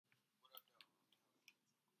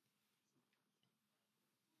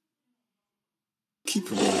Keep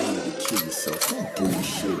it 100 to kill yourself. Don't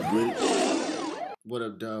bullshit with it. What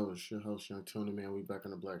up, dog? It's your host, Young Tony, man. We back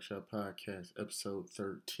on the Blackshot podcast, episode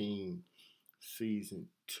 13, season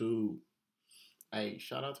 2. Hey,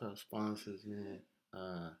 shout out to our sponsors, man.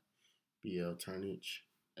 BL Turnage,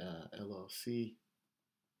 LLC,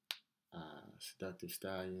 Seductive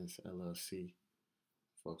Stallions, LLC.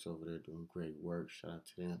 Folks over there doing great work. Shout out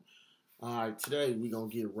to them. All right, today we're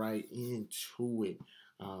going to get right into it.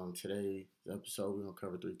 Today's episode, we're going to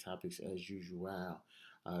cover 3 topics as usual.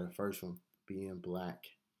 The first one, being black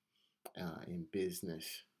in business,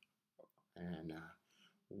 and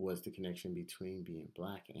what's the connection between being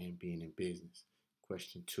black and being in business.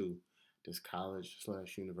 Question 2, does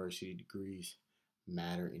college/university degrees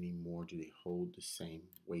matter anymore? Do they hold the same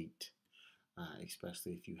weight,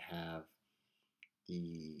 especially if you have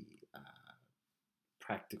the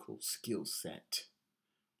practical skill set?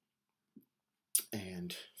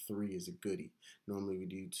 And 3 is a goodie. Normally we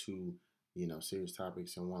do 2 serious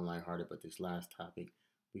topics and 1 lighthearted, but this last topic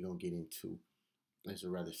we're going to get into is a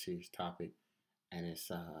rather serious topic, and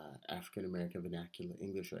it's African American Vernacular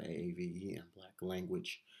English, or AAVE, and Black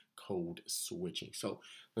Language Code Switching. So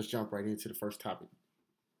let's jump right into the first topic.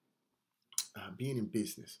 Being in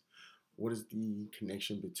business. What is the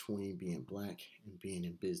connection between being black and being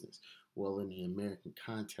in business? Well, in the American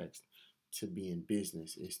context, to be in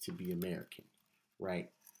business is to be American,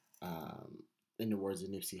 right? In the words of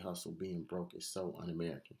Nipsey Hussle, being broke is so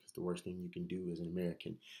un-American, because the worst thing you can do as an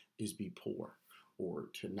American is be poor or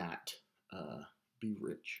to not be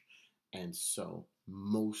rich. And so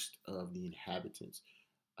most of the inhabitants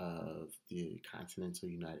of the continental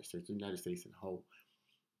United States, the United States in whole,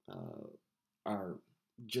 are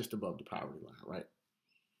just above the poverty line, right?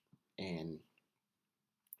 And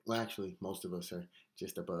well, actually, most of us are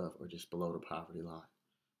just above or just below the poverty line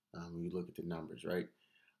when you look at the numbers, right?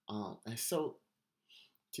 And so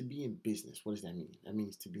to be in business, what does that mean? That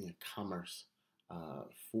means to be in commerce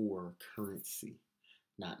for currency,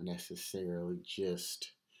 not necessarily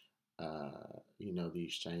just, the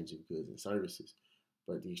exchange of goods and services,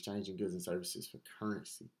 but the exchange of goods and services for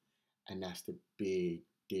currency. And that's the big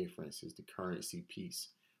difference, is the currency piece.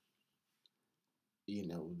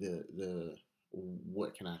 The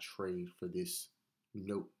what can I trade for this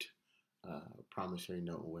note, promissory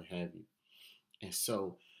note, or what have you. And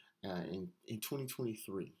so in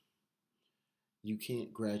 2023, you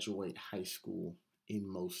can't graduate high school in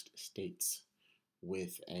most states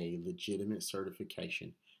with a legitimate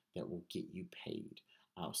certification that will get you paid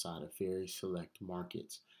outside of very select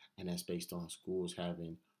markets. And that's based on schools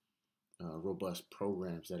having robust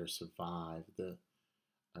programs that have survived the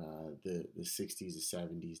 60s, the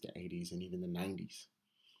 70s, the 80s, and even the 90s,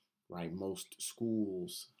 right? Most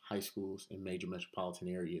schools, high schools in major metropolitan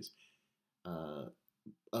areas,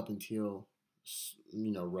 up until,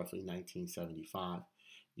 roughly 1975,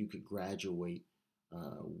 you could graduate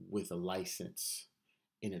with a license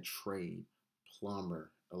in a trade: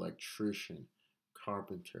 plumber, electrician,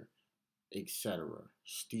 carpenter, etc.,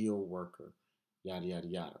 steel worker, yada, yada,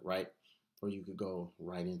 yada, right? Or you could go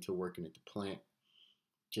right into working at the plant,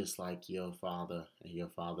 just like your father and your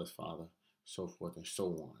father's father, so forth and so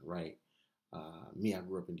on, right? Me, I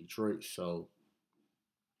grew up in Detroit, so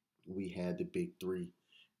we had the big 3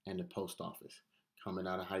 and the post office. Coming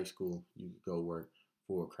out of high school, you could go work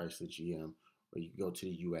for Chrysler GM, or you could go to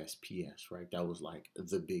the USPS, right? That was like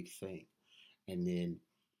the big thing. And then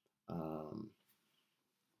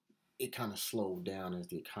it kind of slowed down as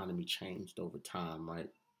the economy changed over time, right?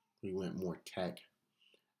 We went more tech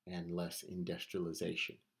and less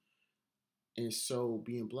industrialization. And so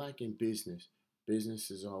being black in business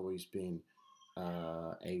has always been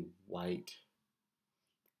a white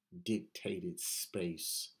dictated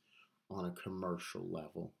space on a commercial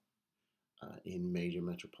level in major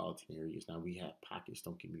metropolitan areas. Now, we had pockets,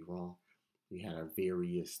 don't get me wrong. We had our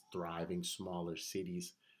various thriving smaller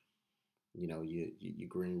cities, your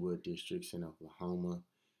Greenwood districts in Oklahoma,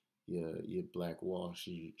 your Black Wall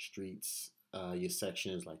Streets, your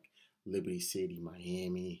sections like Liberty City,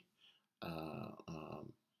 Miami,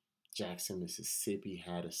 Jackson, Mississippi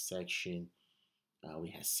had a section. We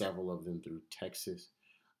had several of them through Texas.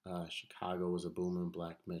 Chicago was a booming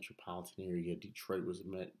black metropolitan area. Detroit was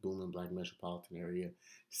a booming black metropolitan area.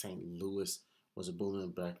 St. Louis was a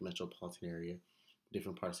booming black metropolitan area.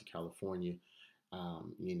 Different parts of California,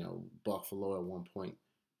 Buffalo at one point,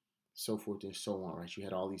 so forth and so on, right? You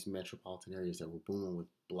had all these metropolitan areas that were booming with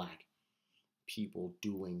black people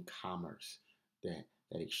doing commerce, that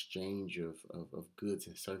exchange of goods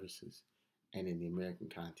and services, and in the American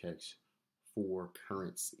context, for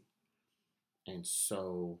currency. And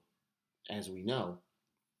so, as we know,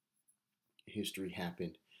 history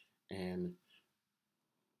happened and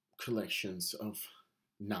collections of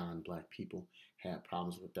non-black people had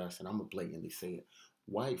problems with us. And I'm going to blatantly say it.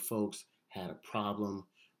 White folks had a problem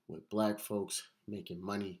with black folks making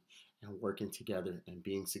money and working together and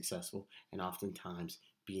being successful, and oftentimes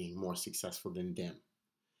being more successful than them.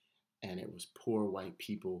 And it was poor white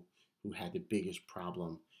people who had the biggest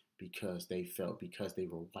problem because they felt because they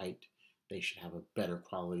were white, they should have a better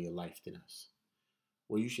quality of life than us.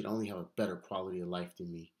 Well, you should only have a better quality of life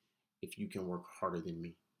than me if you can work harder than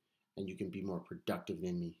me and you can be more productive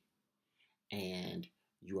than me and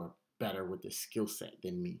you are better with the skill set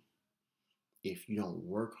than me. If you don't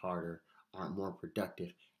work harder, aren't more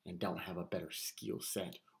productive, and don't have a better skill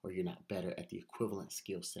set, or you're not better at the equivalent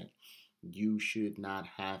skill set, you should not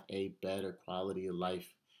have a better quality of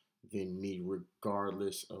life than me,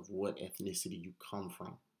 regardless of what ethnicity you come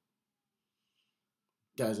from.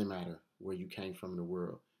 Doesn't matter where you came from in the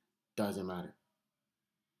world. Doesn't matter.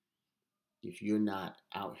 If you're not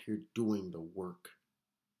out here doing the work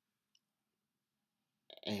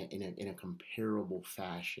in a comparable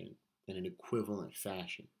fashion, in an equivalent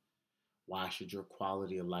fashion, why should your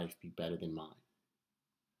quality of life be better than mine?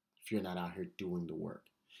 If you're not out here doing the work.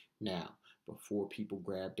 Now, before people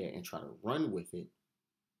grab that and try to run with it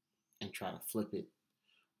and try to flip it,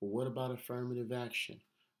 well, what about affirmative action?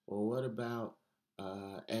 Well, what about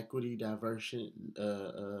equity,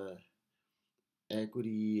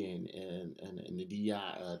 equity and the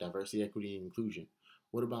DI, diversity, equity, and inclusion?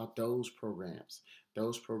 What about those programs?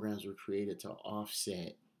 Those programs were created to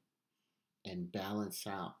offset and balance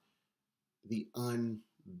out the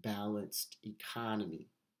unbalanced economy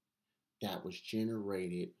that was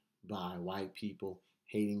generated by white people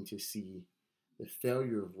hating to see the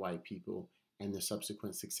failure of white people and the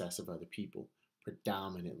subsequent success of other people,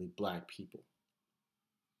 predominantly black people.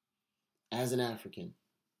 As an African,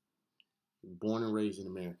 born and raised in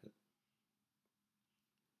America,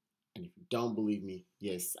 and if you don't believe me,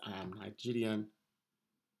 yes, I am Nigerian,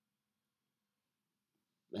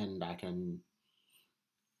 and I can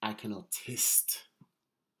attest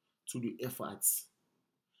to the efforts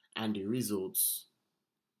and the results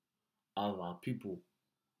of our people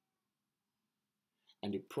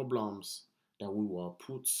and the problems that we were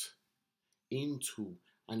put into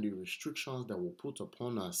and the restrictions that were put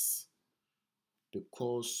upon us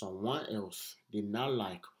because someone else did not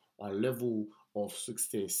like our level of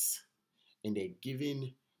success in a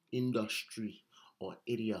given industry or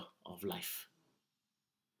area of life.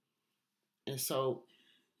 And so,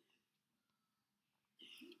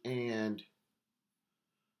 and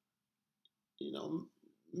you know,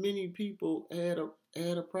 many people had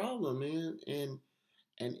a problem, man, and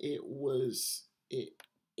it was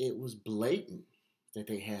blatant that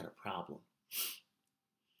they had a problem.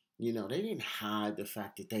 You know, they didn't hide the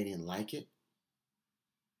fact that they didn't like it.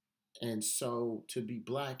 And so to be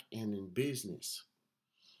black and in business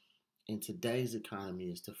in today's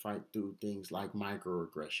economy is to fight through things like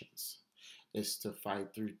microaggressions. It's to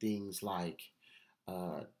fight through things like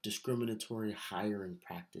discriminatory hiring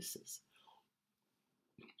practices.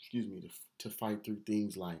 Excuse me, to fight through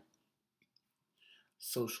things like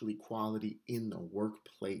social equality in the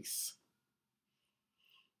workplace.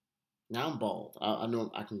 Now I'm bald. I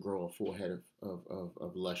know I can grow a full head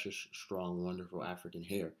of luscious, strong, wonderful African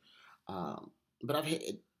hair. But I've had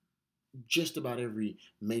just about every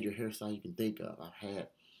major hairstyle you can think of. I've had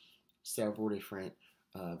several different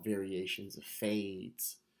variations of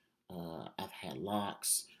fades. I've had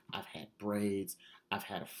locks. I've had braids. I've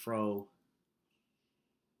had a fro.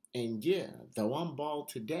 And yeah, though I'm bald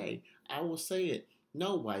today, I will say it.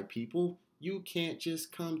 No, white people, you can't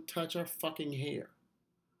just come touch our fucking hair.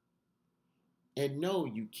 And no,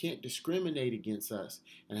 you can't discriminate against us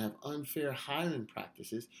and have unfair hiring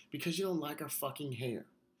practices because you don't like our fucking hair.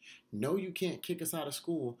 No, you can't kick us out of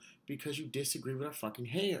school because you disagree with our fucking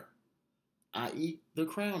hair, i.e. the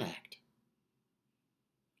Crown Act.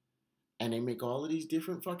 And they make all of these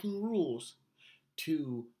different fucking rules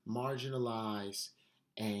to marginalize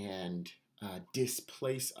and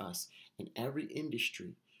displace us in every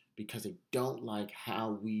industry because they don't like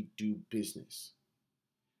how we do business.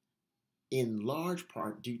 In large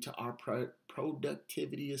part due to our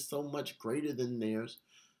productivity is so much greater than theirs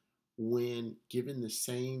when given the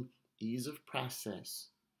same ease of process,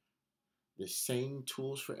 the same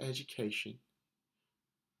tools for education,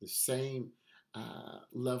 the same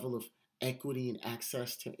level of equity and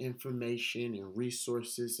access to information and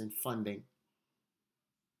resources and funding.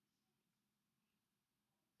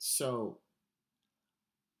 So,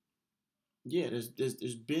 yeah,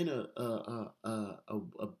 there's been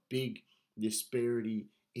a big disparity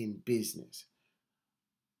in business.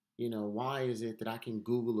 Why is it that I can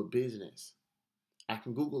Google a business? I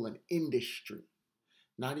can Google an industry,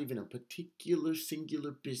 not even a particular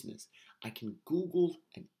singular business. I can Google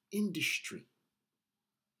an industry.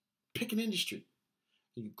 Pick an industry.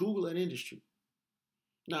 And you Google that industry.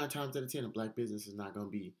 9 times out of 10, a black business is not going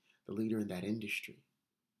to be the leader in that industry.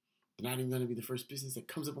 They're not even going to be the first business that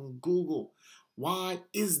comes up on Google. Why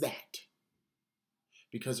is that?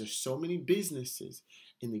 Because there's so many businesses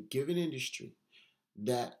in the given industry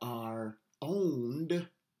that are owned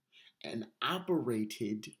and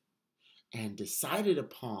operated and decided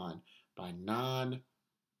upon by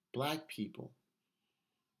non-black people,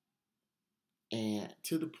 and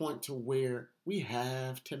to the point to where we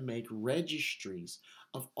have to make registries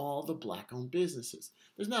of all the black-owned businesses.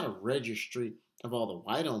 There's not a registry of all the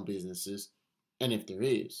white-owned businesses, and if there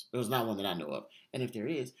is, there's not one that I know of. And if there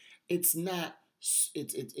is, it's not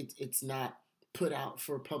put out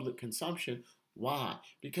for public consumption. Why?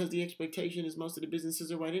 Because the expectation is most of the businesses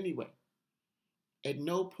are white anyway. At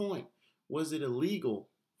no point was it illegal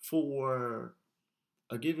for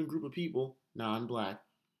a given group of people, non-black,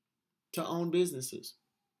 to own businesses.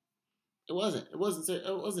 It wasn't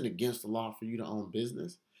against the law for you to own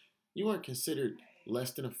business. You weren't considered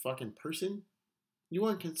less than a fucking person. You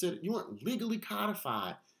weren't legally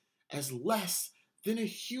codified as less than a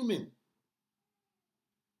human.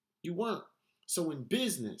 You weren't. So in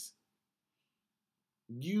business,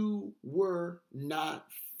 you were not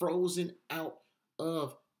frozen out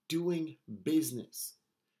of doing business.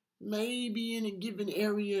 Maybe in a given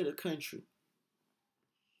area of the country.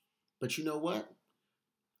 But you know what?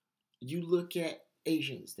 You look at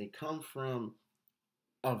Asians. They come from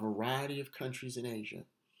a variety of countries in Asia.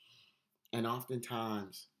 And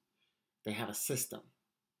oftentimes, they have a system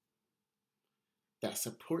that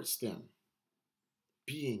supports them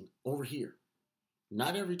being over here.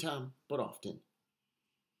 Not every time, but often.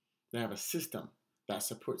 They have a system that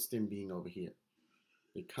supports them being over here.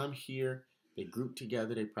 They come here, they group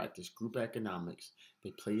together, they practice group economics,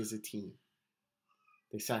 they play as a team.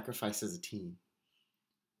 They sacrifice as a team.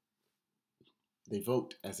 They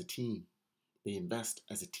vote as a team. They invest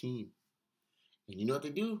as a team. And you know what they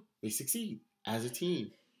do? They succeed as a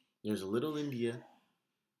team. There's a little India,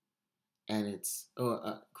 and it's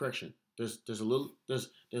There's a little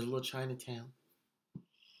Chinatown,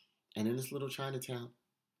 and in this little Chinatown,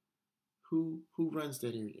 who runs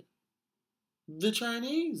that area? The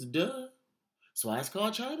Chinese, duh. So why it's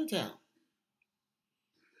called Chinatown.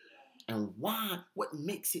 And why? What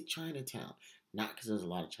makes it Chinatown? Not because there's a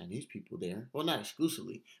lot of Chinese people there. Well, not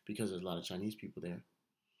exclusively because there's a lot of Chinese people there.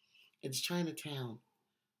 It's Chinatown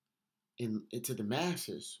to the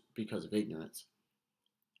masses because of ignorance.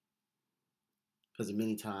 Because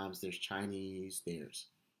many times there's Chinese, there's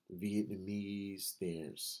Vietnamese,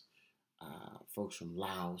 there's folks from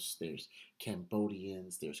Laos, there's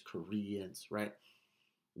Cambodians, there's Koreans, right?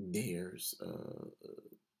 There's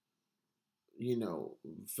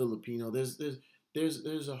Filipino. There's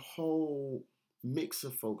a whole mix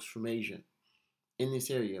of folks from Asia in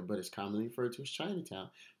this area, but it's commonly referred to as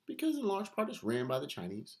Chinatown because in large part it's ran by the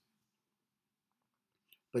Chinese.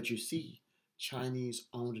 But you see Chinese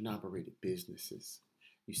owned and operated businesses.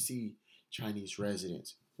 You see Chinese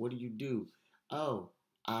residents. What do? Oh,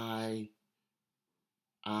 I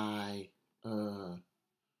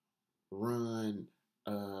run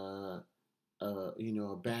a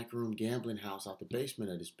backroom gambling house out the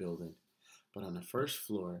basement of this building, but on the first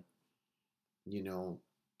floor, I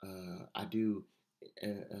do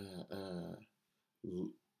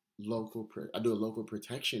I do a local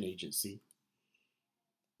protection agency,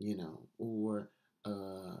 or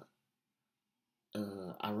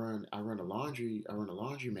I run a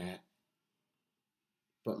laundromat,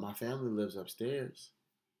 but my family lives upstairs.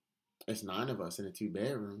 It's 9 of us in a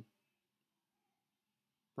 2-bedroom,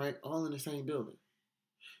 right? All in the same building.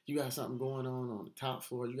 You got something going on the top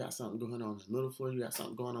floor. You got something going on the middle floor. You got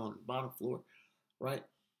something going on the bottom floor, right?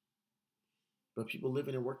 But people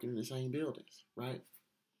living and working in the same buildings, right?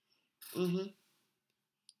 And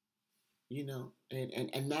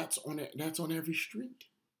that's on every street.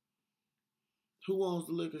 Who owns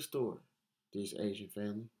the liquor store? This Asian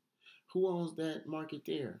family. Who owns that market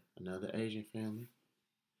there? Another Asian family.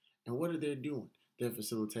 And what are they doing? They're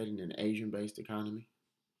facilitating an Asian-based economy.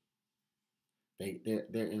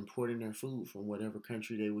 They're importing their food from whatever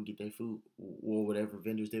country they would get their food, or whatever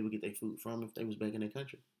vendors they would get their food from if they was back in their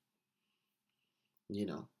country.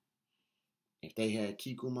 If they had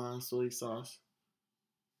kikuman soy sauce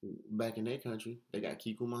back in their country, they got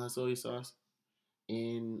kikuman soy sauce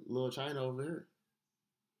in Little China over here.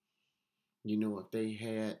 If they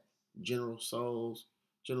had General Soul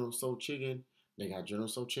chicken, They got General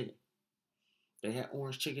Tso chicken. They had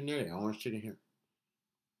orange chicken there. They had orange chicken here.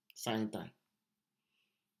 Same thing.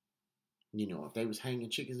 You know, if they was hanging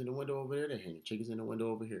chickens in the window over there, they hanging chickens in the window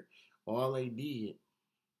over here. All they did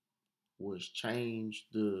was change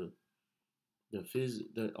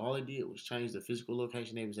all they did was change the physical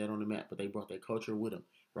location they was at on the map, but they brought their culture with them,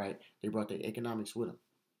 right? They brought their economics with them,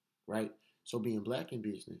 right? So being black in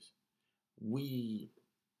business, we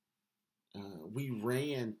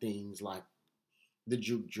ran things like the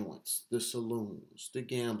juke joints, the saloons, the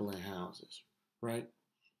gambling houses, right?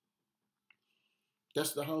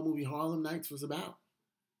 That's the whole movie Harlem Nights was about.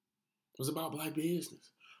 It was about black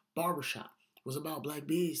business. Barbershop was about black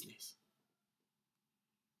business.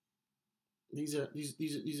 These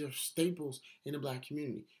are staples in the black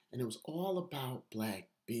community, and it was all about black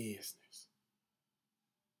business.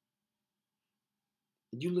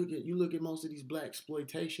 You look at most of these black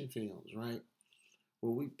exploitation films, right?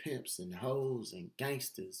 Where we pimps and hoes and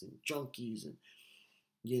gangsters and junkies and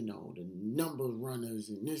the number runners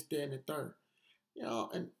and this, that, and the third.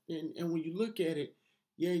 And when you look at it,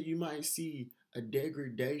 yeah, you might see a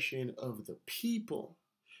degradation of the people,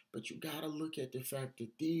 but you got to look at the fact that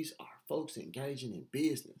these are folks engaging in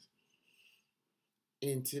business.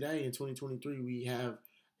 And today, in 2023, we have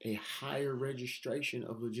a higher registration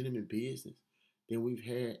of legitimate business than we've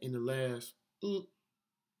had in the last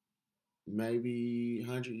maybe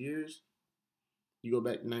 100 years. You go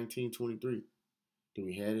back to 1923. Do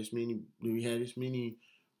we have this many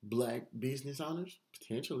black business owners?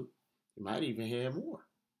 Potentially. We might even have more.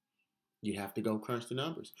 You have to go crunch the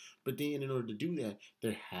numbers. But then in order to do that,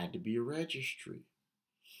 there had to be a registry.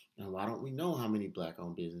 And why don't we know how many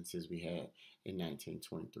black-owned businesses we had in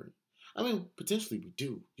 1923? I mean, potentially we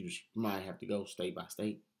do. You just might have to go state by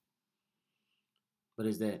state. But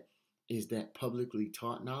is that publicly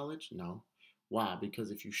taught knowledge? No. Why?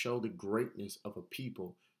 Because if you show the greatness of a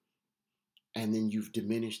people and then you've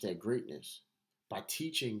diminished that greatness by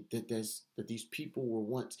teaching that these people were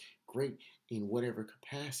once great in whatever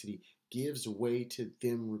capacity, gives way to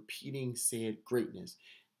them repeating said greatness.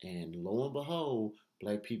 And lo and behold,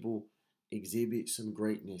 black people exhibit some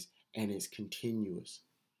greatness, and it's continuous.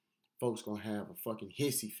 Folks gonna have a fucking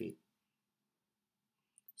hissy fit.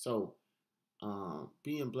 So,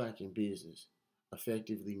 being black in business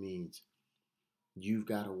effectively means you've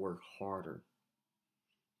got to work harder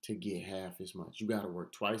to get half as much. You got to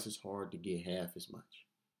work twice as hard to get half as much.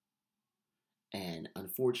 And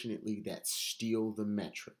unfortunately, that's still the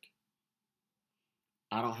metric.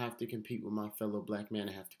 I don't have to compete with my fellow black man.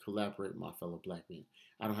 I have to collaborate with my fellow black man.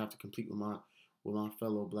 I don't have to compete with my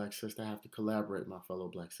fellow black sister. I have to collaborate with my fellow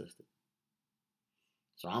black sister.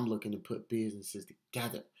 So I'm looking to put businesses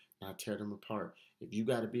together, not tear them apart. If you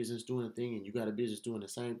got a business doing a thing and you got a business doing the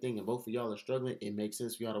same thing and both of y'all are struggling, it makes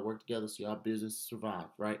sense for y'all to work together so y'all business survive,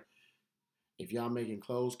 right? If y'all making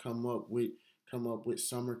clothes, come up with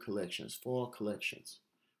summer collections, fall collections,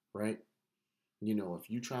 right? If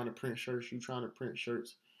you trying to print shirts,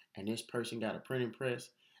 and this person got a printing press,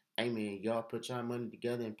 hey man, y'all put y'all money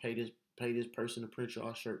together and pay this person to print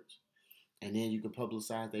y'all shirts. And then you can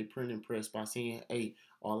publicize their printing press by saying, hey,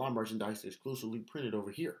 all our merchandise is exclusively printed over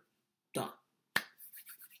here. Done.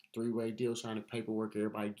 3-way deal, signing paperwork,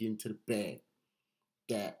 everybody getting to the bag.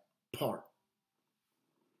 That part.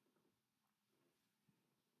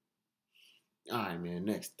 All right, man,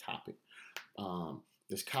 next topic.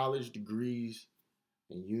 Does college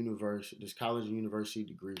and university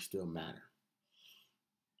degrees still matter?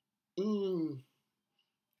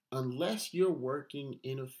 Unless you're working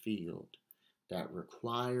in a field that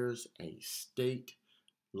requires a state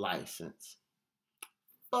license.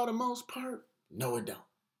 For the most part, no it don't.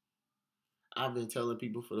 I've been telling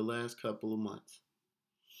people for the last couple of months,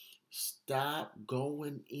 stop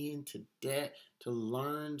going into debt to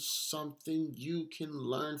learn something you can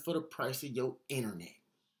learn for the price of your internet.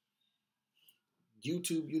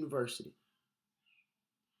 YouTube University.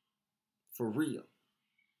 For real.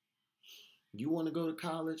 You want to go to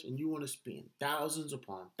college and you want to spend thousands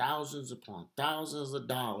upon thousands upon thousands of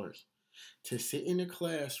dollars to sit in a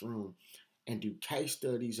classroom and do case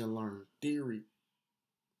studies and learn theory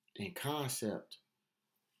and concept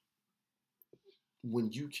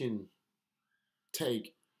when you can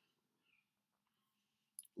take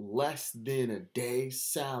less than a day's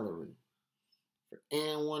salary for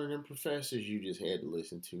and one of them professors you just had to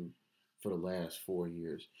listen to for the last 4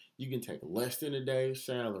 years. You can take less than a day's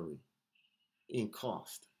salary in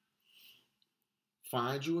cost.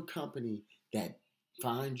 Find you a company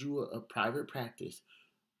find you a private practice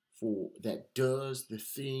that does the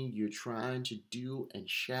thing you're trying to do and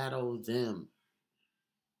shadow them.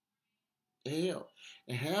 Hell,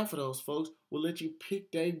 and half of those folks will let you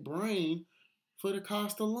pick their brain for the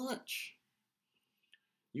cost of lunch.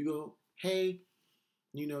 You go, hey,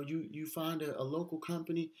 you find a local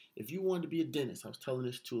company. If you wanted to be a dentist, I was telling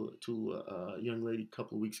this to a young lady a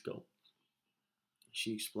couple of weeks ago.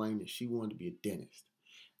 She explained that she wanted to be a dentist,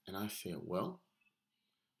 and I said, well,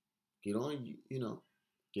 get on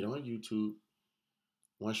get on YouTube.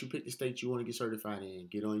 Once you pick the state you want to get certified in,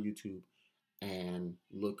 get on YouTube and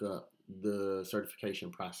look up the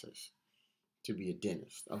certification process to be a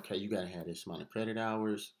dentist. Okay, you got to have this amount of credit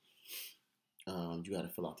hours. You got to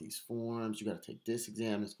fill out these forms. You got to take this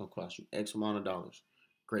exam. It's going to cost you X amount of dollars.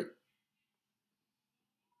 Great.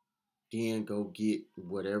 Then go get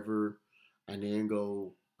whatever, and then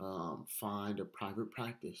go find a private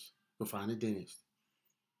practice. Go find a dentist.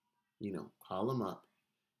 Call them up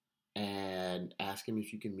and ask them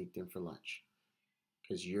if you can meet them for lunch,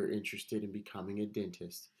 because you're interested in becoming a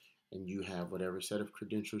dentist, and you have whatever set of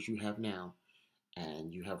credentials you have now,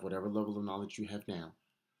 and you have whatever level of knowledge you have now.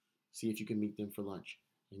 See if you can meet them for lunch,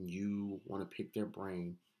 and you want to pick their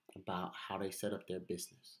brain about how they set up their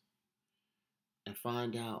business, and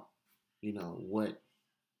find out,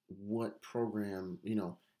 what program,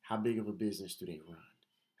 how big of a business do they run?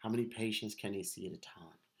 How many patients can they see at a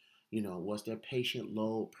time? What's their patient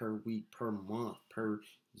load per week, per month, per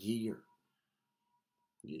year?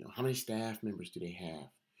 How many staff members do they have?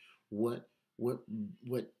 What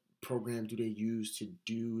program do they use to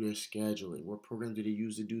do their scheduling? What program do they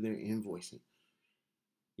use to do their invoicing?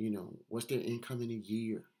 What's their income in a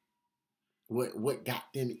year? What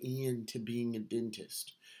got them into being a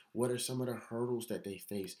dentist? What are some of the hurdles that they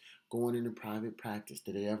face going into private practice?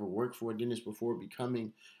 Did they ever work for a dentist before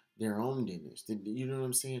becoming their own dentist? You know what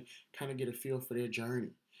I'm saying? Kind of get a feel for their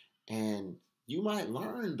journey. And you might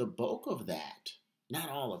learn the bulk of that. Not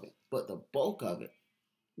all of it, but the bulk of it.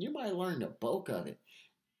 You might learn the bulk of it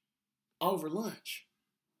over lunch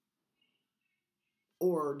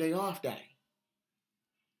or day off day.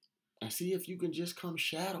 And see if you can just come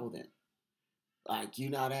shadow them. Like,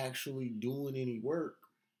 you're not actually doing any work.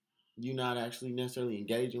 You're not actually necessarily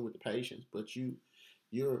engaging with the patients, but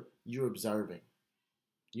you're observing.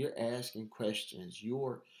 You're asking questions.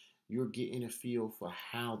 You're getting a feel for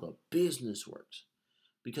how the business works.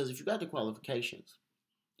 Because if you got the qualifications,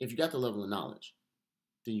 if you got the level of knowledge,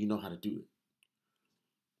 then you know how to do it.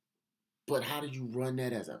 But how do you run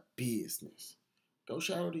that as a business? Go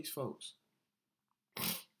shadow these folks.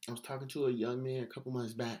 I was talking to a young man a couple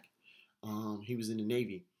months back. He was in the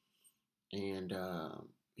Navy, and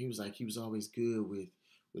he was like, he was always good with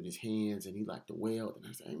his hands, and he liked to weld. And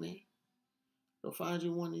I said, hey man, go find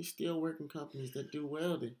you one of these steel working companies that do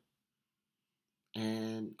welding,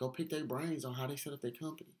 and go pick their brains on how they set up their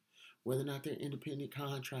company, whether or not they're independent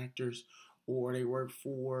contractors or they work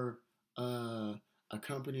for a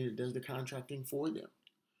company that does the contracting for them.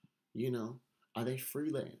 Are they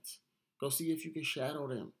freelance? Go see if you can shadow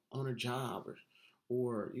them on a job,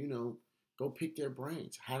 or go pick their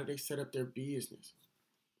brains. How do they set up their business?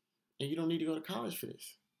 And you don't need to go to college for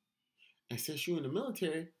this. And since you're in the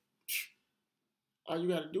military, all you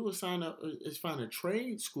got to do is find a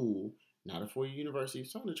trade school, not a four-year university.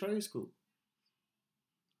 Find a trade school.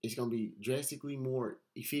 It's going to be drastically more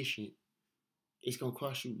efficient. It's going to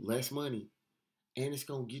cost you less money, and it's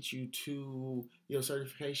going to get you to your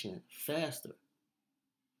certification faster.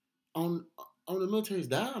 On the military's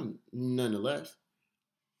dime, nonetheless.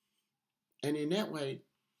 And in that way,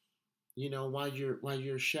 while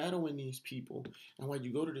you're shadowing these people, and while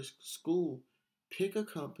you go to this school, pick a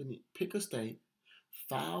company, pick a state,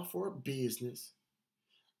 file for a business,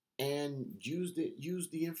 and use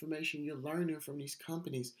the information you're learning from these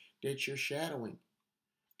companies that you're shadowing,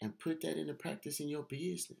 and put that into practice in your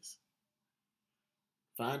business.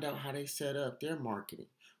 Find out how they set up their marketing.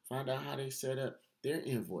 Find out how they set up their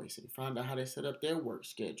invoicing. Find out how they set up their work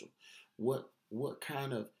schedule. What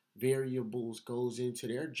kind of variables goes into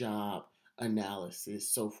their job analysis,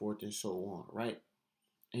 so forth and so on, right?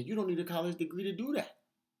 And you don't need a college degree to do that.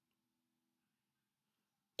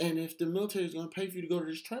 And if the military is going to pay for you to go to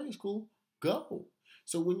this training school, go.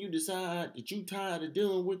 So when you decide that you're tired of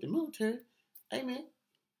dealing with the military, hey man,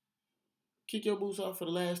 kick your boots off for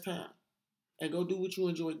the last time and go do what you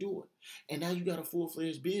enjoy doing. And now you got a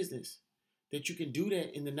full-fledged business that you can do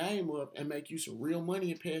that in the name of, and make you some real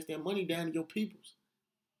money, and pass that money down to your peoples.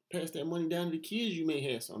 Pass that money down to the kids you may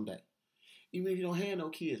have someday. Even if you don't have no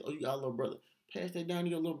kids, or you got a little brother, pass that down to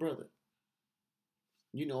your little brother.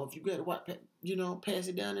 If you got a white, pass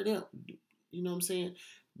it down to them. You know what I'm saying?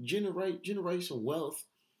 Generate some wealth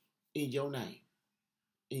in your name,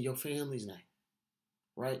 in your family's name,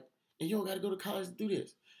 right? And you don't got to go to college to do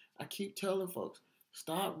this. I keep telling folks,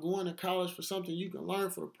 stop going to college for something you can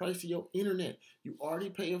learn for the price of your internet. You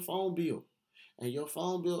already pay a phone bill, and your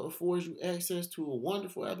phone bill affords you access to a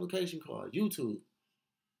wonderful application called YouTube.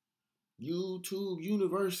 YouTube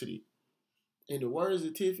University. In the words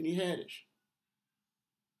of Tiffany Haddish,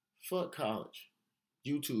 fuck college.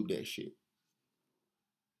 YouTube that shit.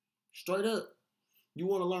 Straight up. You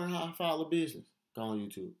want to learn how to file a business? Go on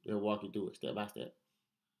YouTube. They'll walk you through it step by step.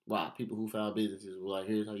 Wow, people who file businesses were like,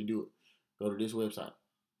 here's how you do it. Go to this website.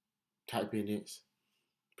 Type in this.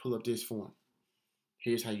 Pull up this form.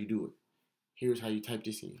 Here's how you do it. Here's how you type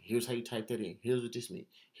this in. Here's how you type that in. Here's what this means.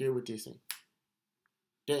 Here what this means.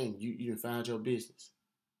 Dang, you done found your business.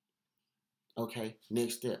 Okay,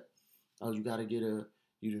 next step. Oh, you gotta get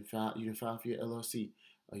you done file for your LLC.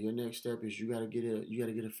 Your next step is you gotta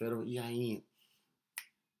get a federal EIN.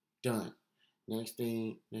 Done. Next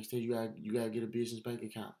thing you gotta get a business bank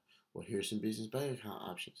account. Well, here's some business bank account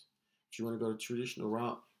options. If you want to go the traditional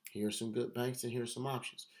route, here's some good banks and here's some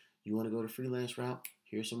options. You want to go the freelance route,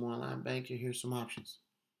 here's some online banking, here's some options.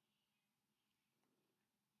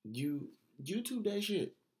 You YouTube that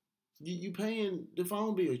shit. You paying the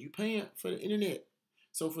phone bill, you paying for the internet.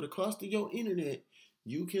 So for the cost of your internet,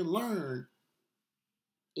 you can learn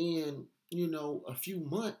in, a few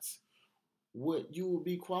months what you would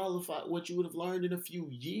be qualified, what you would have learned in a few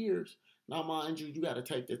years. Now, mind you, you got to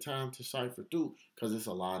take the time to cipher through because it's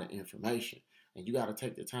a lot of information. And you got to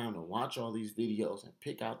take the time to watch all these videos and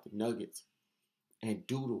pick out the nuggets and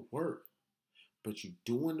do the work. But you're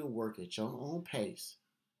doing the work at your own pace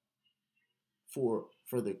for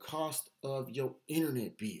the cost of your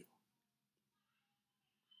internet bill.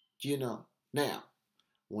 Now,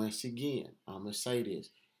 once again, I'm going to say this.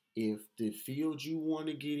 If the field you want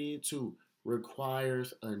to get into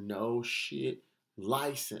requires a no shit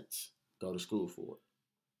license, go to school for it.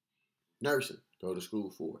 Nursing, go to school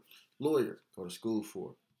for it. Lawyer, go to school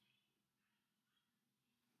for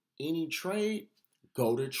it. Any trade,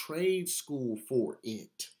 go to trade school for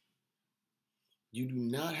it. You do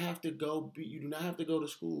not have to go to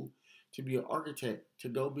school to be an architect, to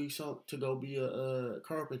go be a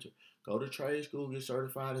carpenter. Go to trade school, get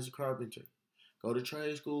certified as a carpenter. Go to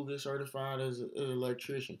trade school, get certified as an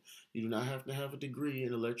electrician. You do not have to have a degree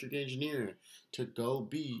in electric engineering to go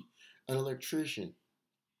be an electrician.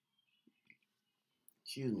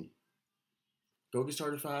 Excuse me. Go get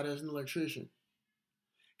certified as an electrician.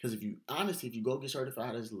 Because if you go get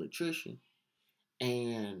certified as an electrician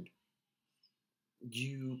and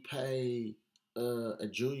you pay a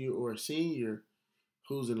junior or a senior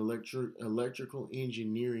who's an electrical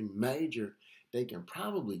engineering major, they can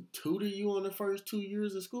probably tutor you on the first 2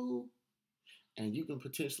 years of school, and you can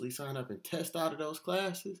potentially sign up and test out of those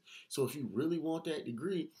classes. So if you really want that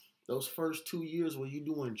degree, those first 2 years where you're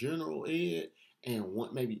doing general ed and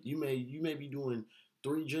you may be doing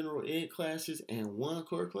 3 general ed classes and 1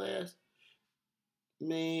 core class,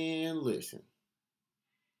 man, listen.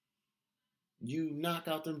 You knock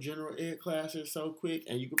out them general ed classes so quick,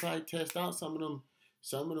 and you can probably test out some of them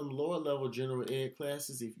lower level general ed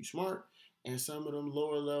classes if you're smart, and some of them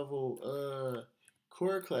lower level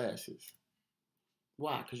core classes.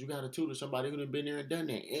 Why? Because you got to tutor somebody who done been there and done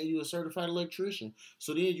that, and you're a certified electrician.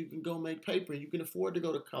 So then you can go make paper, and you can afford to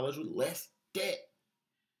go to college with less debt.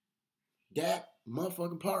 That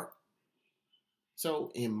motherfucking part.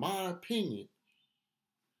 So in my opinion,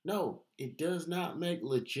 no, it does not make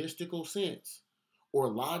logistical sense or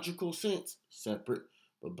logical sense, separate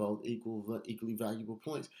but both equally valuable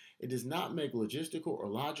points. It does not make logistical or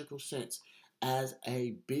logical sense as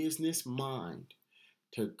a business mind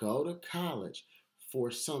to go to college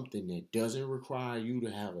for something that doesn't require you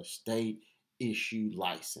to have a state-issued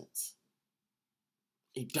license.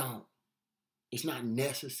 It don't. It's not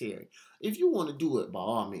necessary. If you want to do it, by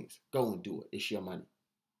all means, go and do it. It's your money.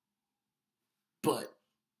 But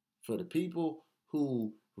for the people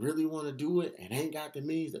who really want to do it and ain't got the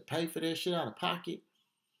means to pay for that shit out of pocket,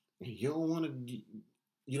 and you don't want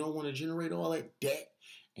to generate all that debt,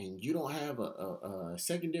 and you don't have a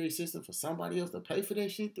secondary system for somebody else to pay for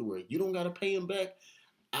that shit to where you don't got to pay them back,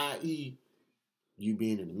 i.e., you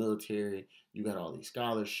being in the military, you got all these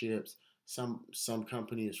scholarships, some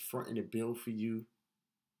company is fronting a bill for you.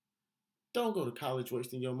 Don't go to college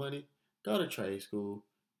wasting your money. Go to trade school.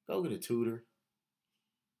 Go get a tutor.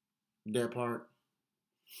 That part.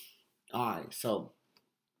 All right, so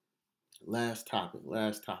last topic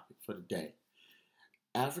for the day.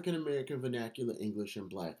 African American Vernacular English and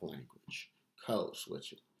Black Language. Code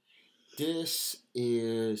switching. This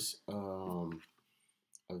is a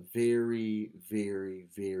very, very,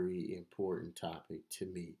 very important topic to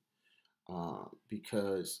me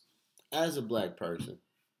because as a Black person,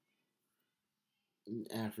 an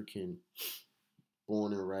African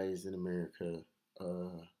born and raised in America,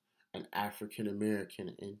 an African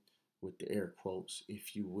American, and with the air quotes,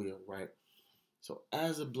 if you will, right? So,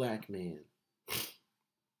 as a black man,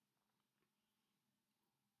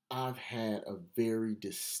 I've had a very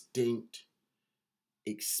distinct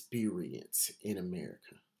experience in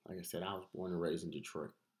America. Like I said, I was born and raised in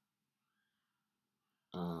Detroit.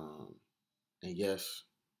 Um, and yes,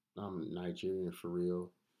 I'm Nigerian for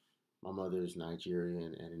real. My mother is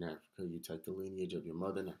Nigerian, and in Africa, you take the lineage of your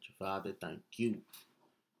mother, not your father. Thank you.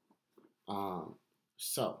 Um,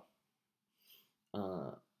 so,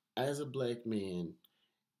 uh, as a black man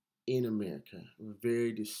in America, a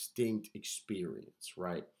very distinct experience,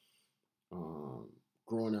 right? Um,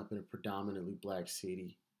 Growing up in a predominantly black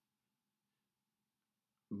city,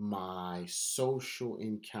 my social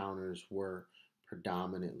encounters were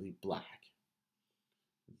predominantly black,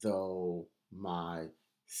 though my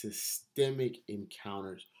systemic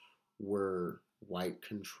encounters were white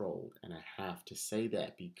controlled. And I have to say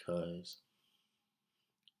that because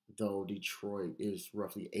though Detroit is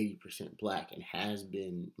roughly 80% black and has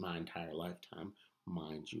been my entire lifetime,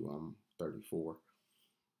 mind you, I'm 34,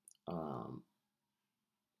 um,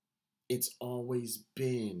 it's always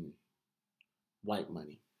been white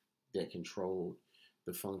money that controlled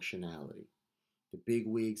the functionality. The big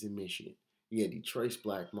wigs in Michigan. Yeah, Detroit's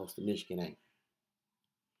black, most of Michigan ain't.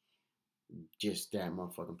 Just that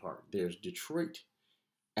motherfucking part. There's Detroit,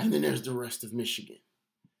 and then there's the rest of Michigan,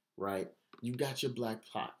 right? You got your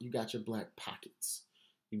you got your black pockets,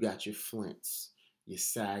 you got your Flints, your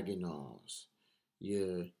Saginaw's,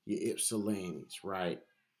 your Ypsilantis, right?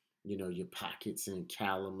 You know, your pockets in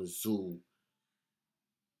Kalamazoo.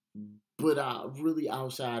 But really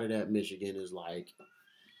outside of that, Michigan is like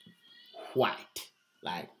white,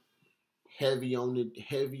 like heavy on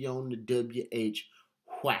the WH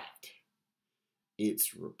white.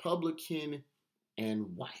 It's Republican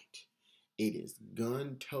and white. It is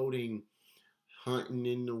gun-toting, hunting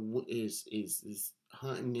in the is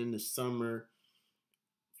hunting in the summer.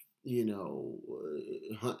 You know,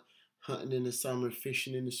 hunting in the summer,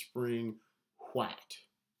 fishing in the spring. White.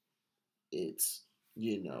 It's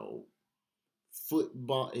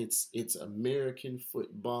football. It's American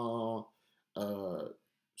football.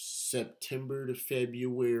 September to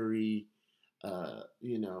February.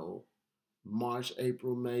 You know, March,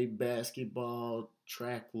 April, May, basketball,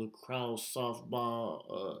 track, lacrosse,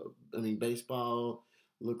 softball, baseball,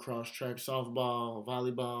 lacrosse, track, softball,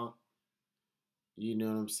 volleyball. You know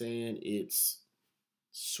what I'm saying? It's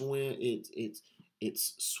swimming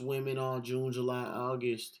all June, July,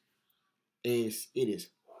 August. It is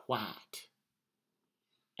white.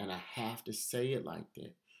 And I have to say it like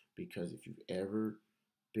that because if you've ever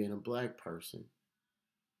been a black person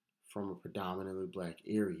from a predominantly black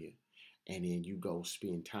area, and then you go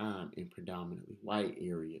spend time in predominantly white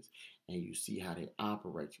areas and you see how they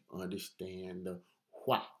operate, you understand the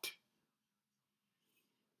what.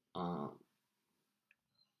 Um,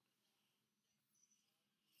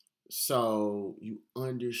 so you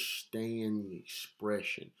understand the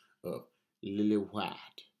expression of lily white.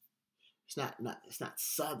 It's not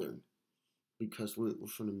southern because we're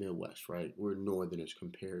from the Midwest, right? We're northerners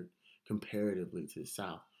comparatively to the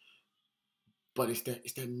South. But it's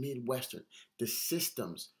that Midwestern. The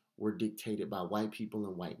systems were dictated by white people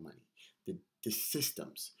and white money. The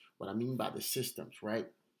systems. What I mean by the systems, right?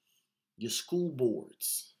 Your school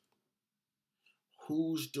boards.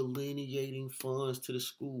 Who's delineating funds to the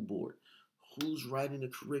school board? Who's writing the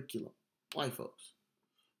curriculum? White folks.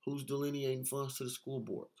 Who's delineating funds to the school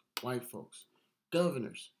board? White folks.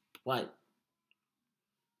 Governors, white.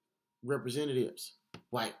 Representatives,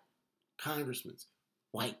 white. Congressmen,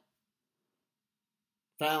 white.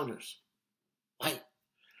 Founders, white.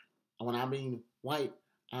 And when I mean white,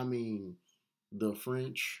 I mean the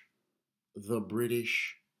French, the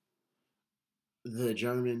British, the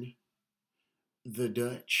German, the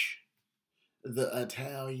Dutch, the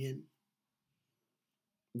Italian,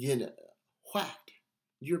 you know, white,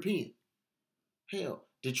 European. Hell,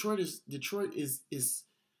 Detroit is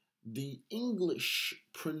the English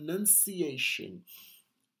pronunciation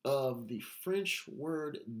of the French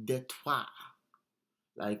word Detroit.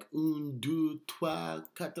 Like un, deux, trois,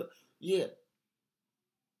 quatre. Yeah.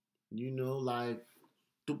 You know, like,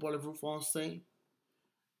 tu parles-vous français?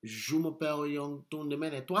 Je m'appelle Young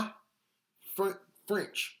Tundemene et toi?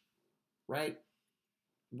 French, right?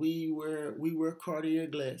 We wear Cartier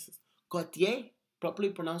glasses. Cartier, properly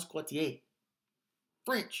pronounced Cartier.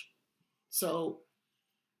 French. So,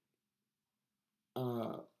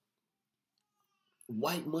 uh,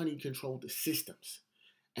 white money controlled the systems,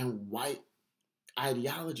 and white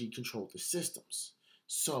ideology controlled the systems.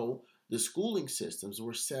 So the schooling systems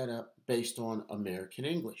were set up based on American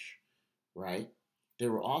English, right? They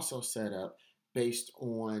were also set up based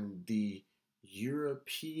on the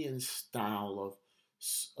European style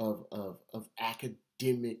of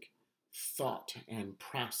academic thought and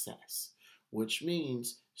process, which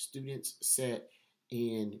means students sat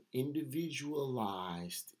in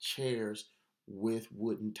individualized chairs with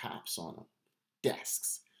wooden tops on them,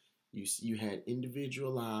 desks. You had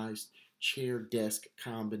individualized chair desk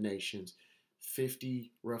combinations,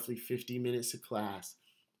 roughly 50 minutes of class,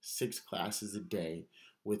 6 classes a day,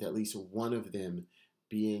 with at least one of them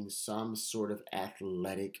being some sort of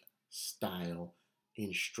athletic style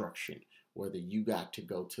instruction. Whether you got to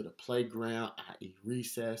go to the playground, i.e.,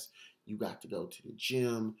 recess, you got to go to the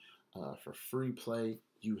gym for free play.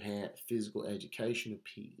 You had physical education, a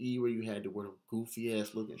PE, where you had to wear goofy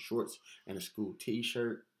ass looking shorts and a school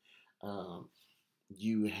T-shirt. Um,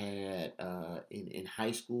 you had in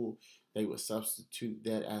high school, they would substitute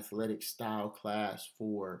that athletic style class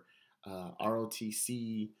for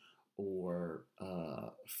ROTC or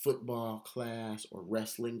football class or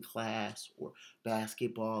wrestling class or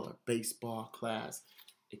basketball or baseball class,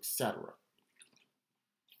 etc.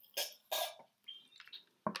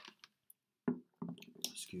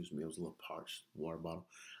 Excuse me, it was a little parched. Water bottle.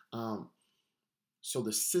 So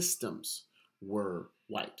the systems were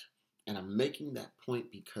white. And I'm making that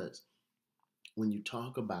point because when you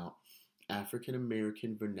talk about African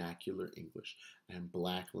American vernacular English and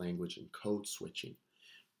Black language and code switching,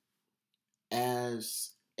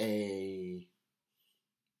 as a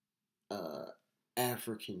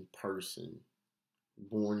African person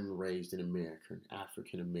born and raised in America,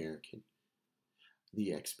 African American,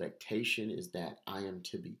 the expectation is that I am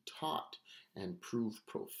to be taught and prove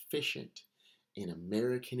proficient in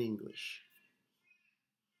American English.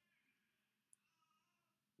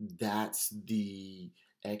 That's the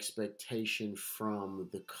expectation from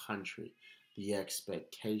the country, the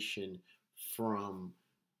expectation from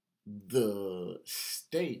the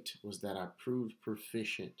state was that I proved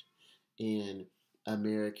proficient in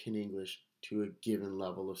American English to a given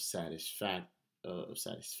level of satisfaction.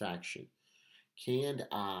 Can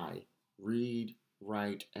I read,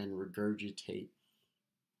 write, and regurgitate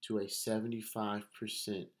to a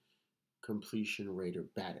 75% completion rate or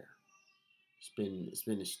better? It's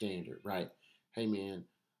been the standard, right? Hey man,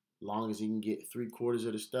 long as you can get 3/4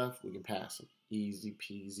 of the stuff, we can pass them. Easy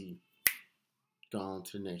peasy. Go on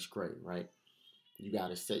to the next grade, right? You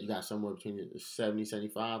got somewhere between 70,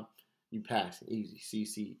 75, you pass it. Easy.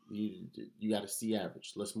 CC, you got a C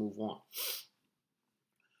average. Let's move on.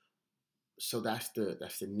 So that's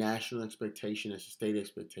the national expectation, that's the state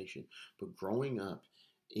expectation. But growing up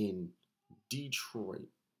in Detroit,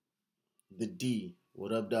 the D,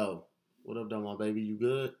 what up, though? What up, though, my baby? You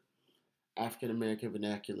good? African American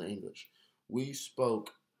vernacular English. We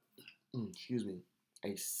spoke,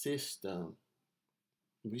 a system.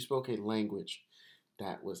 We spoke a language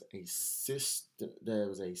that was a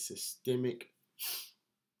systemic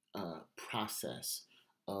process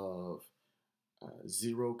of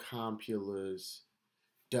zero compulas,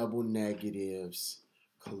 double negatives,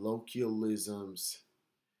 colloquialisms,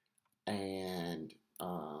 and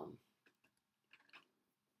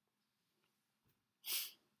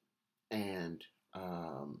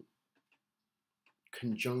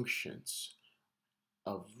conjunctions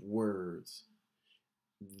of words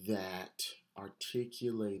that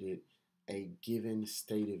articulated a given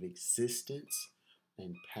state of existence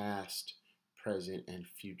in past, present, and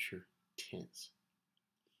future tense.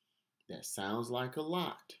 That sounds like a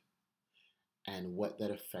lot. And what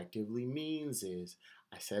that effectively means is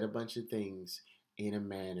I said a bunch of things in a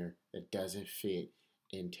manner that doesn't fit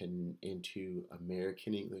into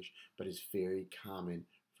American English, but is very common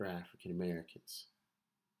for African Americans.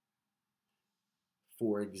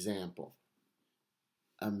 For example,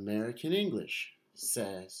 American English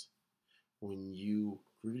says when you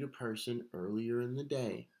greet a person earlier in the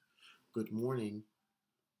day, good morning,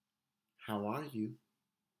 how are you?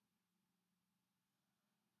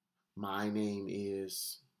 My name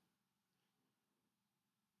is,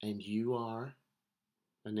 and you are,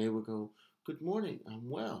 and they would go, good morning, I'm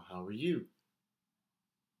well, how are you?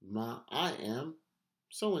 I am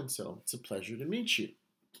so-and-so, it's a pleasure to meet you.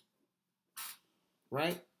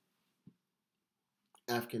 Right?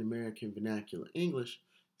 African American vernacular English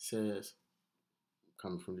says,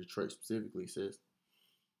 coming from Detroit specifically, says,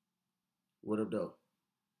 what up, though?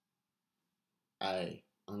 I'm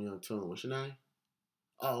Young Tune. What's your name?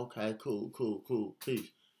 Oh, okay, cool. Peace.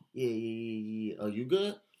 Yeah. Are you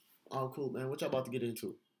good? Oh, cool, man. What y'all about to get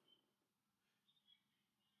into?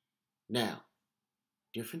 Now,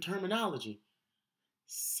 Different terminology,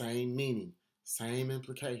 same meaning, same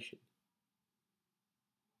implication.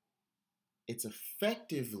 It's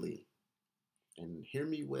effectively, and hear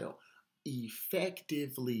me well,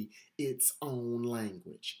 effectively its own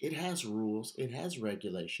language. It has rules, it has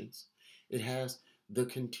regulations, it has the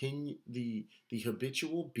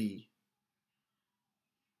habitual be.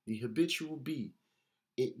 The habitual be.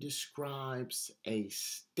 It describes a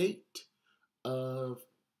state of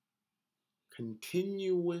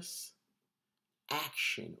continuous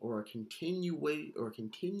action or a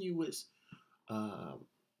continuous uh,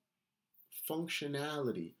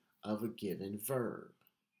 functionality of a given verb,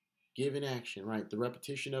 given action, right? The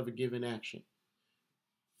repetition of a given action.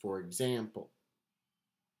 For example,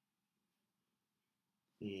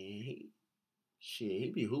 he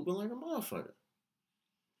be hooping like a motherfucker.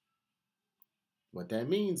 What that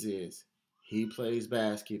means is he plays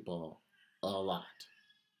basketball a lot.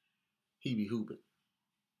 He be hooping.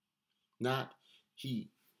 Not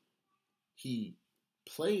he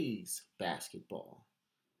plays basketball.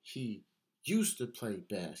 He used to play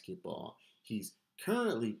basketball. He's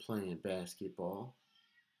currently playing basketball.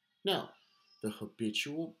 No, the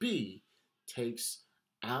habitual be takes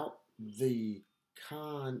out the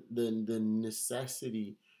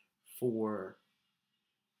necessity for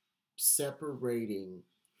separating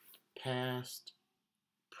past,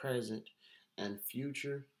 present, and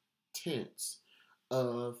future tense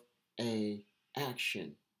of a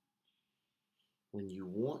action. When you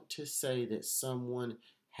want to say that someone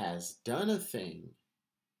has done a thing,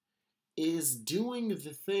 is doing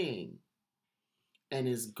the thing, and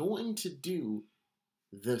is going to do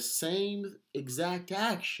the same exact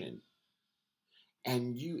action,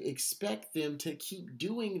 and you expect them to keep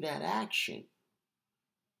doing that action,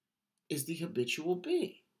 is the habitual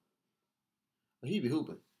be. He be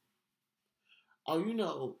hooping.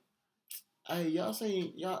 Oh, hey, y'all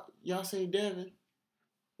seen Devin?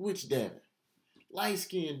 Which Devin? Light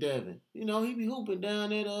skinned Devin. He be hooping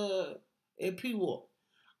down at P Walk.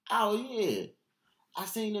 Oh yeah. I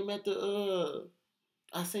seen him at the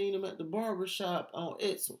barber shop on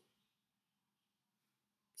Etzel.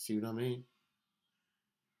 See what I mean?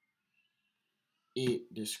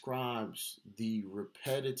 It describes the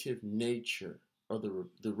repetitive nature or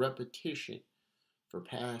the repetition for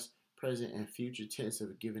past, present, and future tense of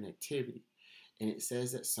a given activity. And it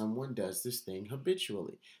says that someone does this thing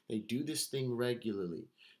habitually. They do this thing regularly.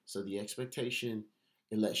 So the expectation,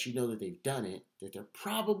 it lets you know that they've done it, that they're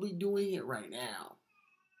probably doing it right now.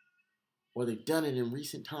 Or they've done it in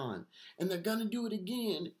recent time. And they're going to do it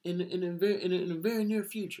again in a very near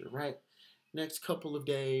future, right? Next couple of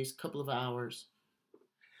days, couple of hours.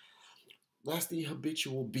 That's the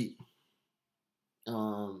habitual be.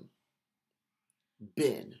 Been,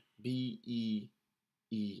 B-E-E-N,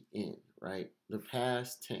 right? The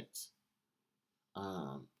past tense.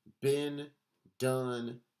 Been,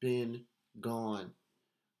 done, been, gone.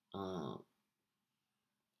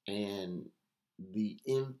 And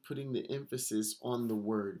putting the emphasis on the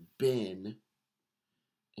word been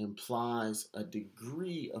implies a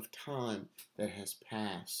degree of time that has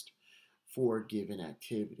passed for a given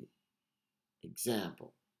activity.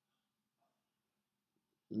 Example.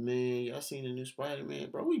 Man, y'all seen the new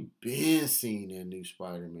Spider-Man? Bro, we been seeing that new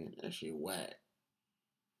Spider-Man. That shit whack.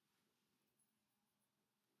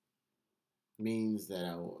 Means that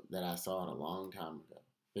I saw it a long time ago.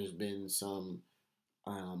 There's been some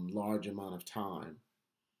large amount of time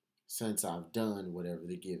since I've done whatever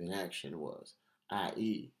the given action was,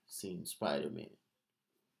 i.e., seen Spider-Man.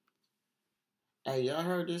 Hey, y'all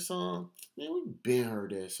heard this song? Man, we been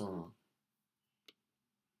heard that song.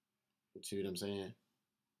 You see what I'm saying?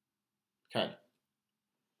 Okay.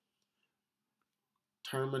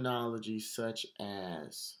 Terminology such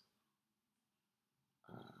as,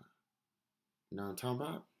 you know what I'm talking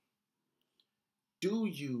about? Do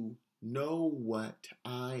you know what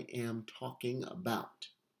I am talking about?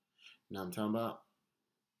 You know what I'm talking about?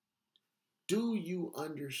 Do you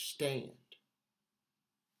understand?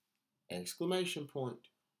 Exclamation point.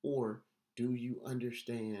 Or do you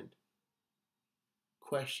understand?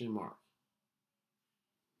 Question mark.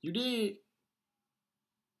 You did.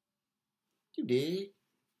 You did.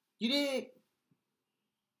 You did.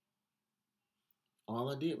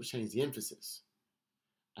 All I did was change the emphasis.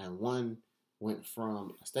 And one went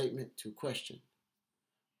from a statement to a question.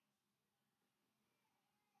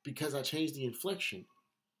 Because I changed the inflection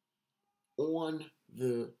on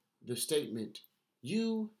the statement,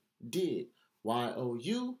 you did.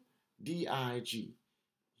 Y-O-U-D-I-G.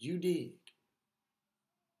 You did.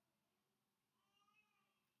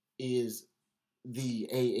 Is the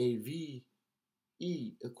AAVE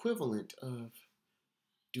equivalent of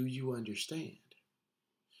Do you understand?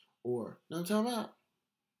 Or, no, I'm talking about,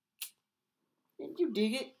 you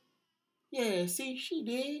dig it? Yeah, see, she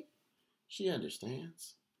dig. She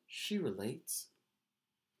understands. She relates.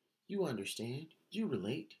 You understand. You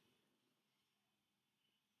relate.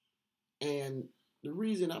 And the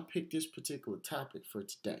reason I picked this particular topic for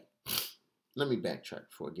today, let me backtrack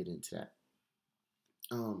before I get into that.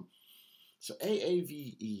 So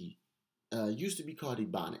AAVE used to be called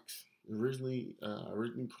Ebonics. Originally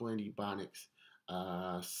coined Ebonics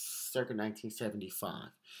circa 1975.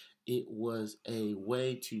 It was a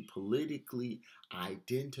way to politically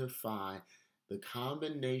identify the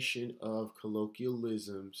combination of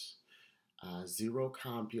colloquialisms, zero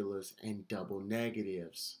compulus, and double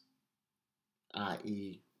negatives,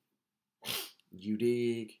 i.e., you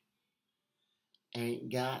dig,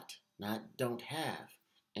 ain't got, not don't have,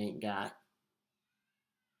 ain't got,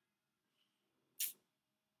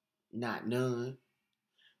 not none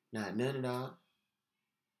at all,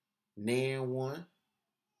 nan one,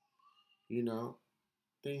 you know,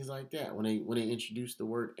 things like that. When they introduced the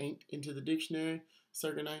word ain't into the dictionary,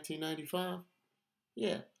 circa 1995,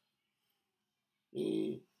 yeah.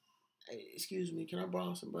 Hey, excuse me, can I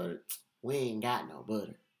borrow some butter? We ain't got no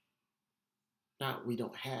butter. Not we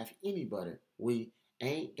don't have any butter. We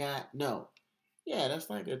ain't got no. Yeah, that's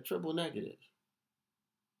like a triple negative.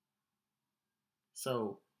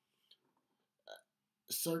 So,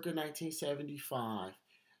 circa 1975,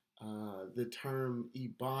 the term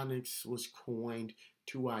Ebonics was coined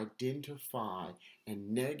to identify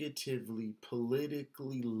and negatively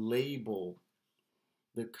politically label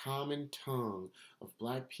the common tongue of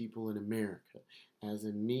black people in America as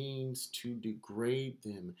a means to degrade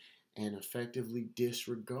them and effectively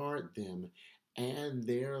disregard them and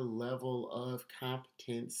their level of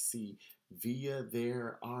competency via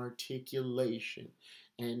their articulation,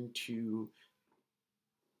 and to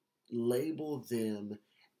label them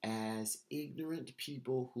as ignorant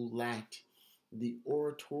people who lacked the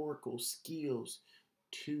oratorical skills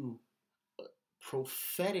to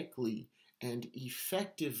prophetically and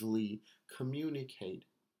effectively communicate.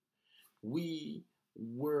 We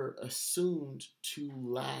were assumed to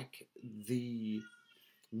lack the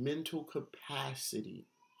mental capacity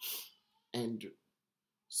and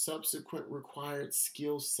subsequent required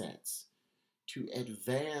skill sets to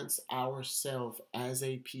advance ourselves as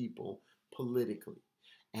a people politically.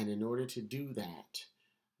 And in order to do that,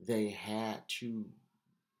 they had to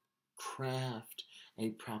craft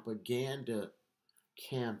a propaganda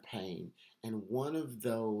campaign. And one of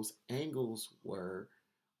those angles were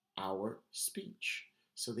our speech.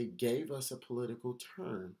 So they gave us a political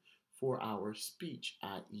term for our speech,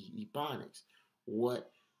 i.e., Ebonics.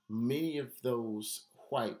 What many of those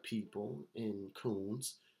white people in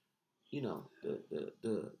coons, you know,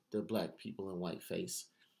 the black people in whiteface,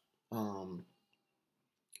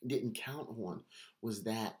 didn't count on was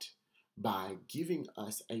that by giving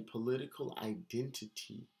us a political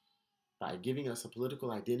identity,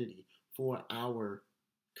 for our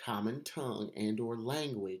common tongue and or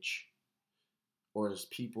language, or as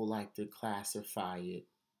people like to classify it,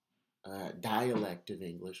 dialect of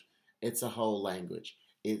English, it's a whole language.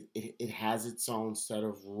 It has its own set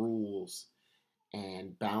of rules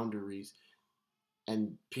and boundaries,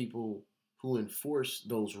 and people who enforce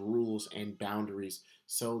those rules and boundaries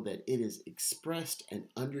so that it is expressed and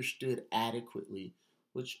understood adequately,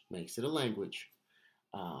 which makes it a language.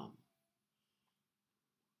 Um,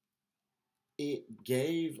 it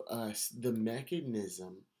gave us the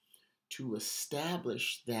mechanism to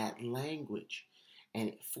establish that language, and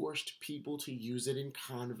it forced people to use it in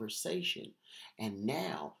conversation. And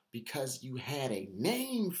now, because you had a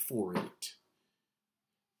name for it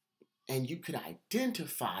and you could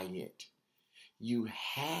identify it, you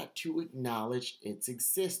had to acknowledge its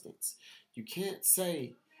existence. You can't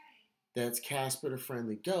say that's Casper the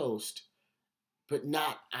Friendly Ghost, but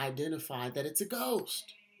not identify that it's a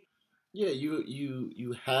ghost. Yeah,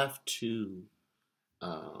 you have to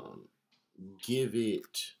um, give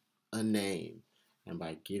it a name, and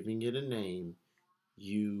by giving it a name,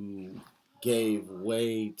 you gave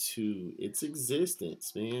way to its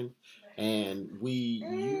existence, man. And we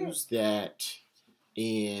use that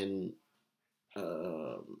in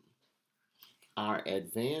our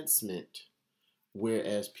advancement,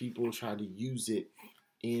 whereas people try to use it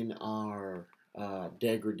in our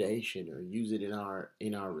degradation or use it in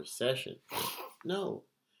our recession. No,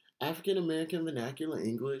 African American Vernacular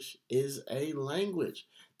English is a language.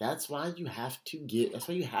 That's why you have to get. That's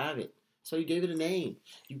why you have it. That's why you gave it a name.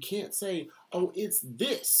 You can't say, "Oh, it's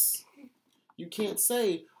this." You can't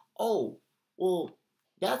say, "Oh, well,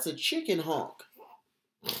 that's a chicken honk."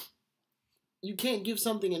 You can't give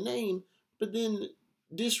something a name, but then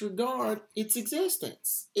disregard its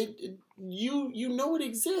existence. You know it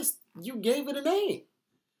exists. You gave it a name.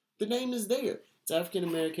 The name is there. It's African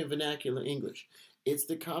American Vernacular English. It's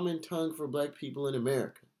the common tongue for black people in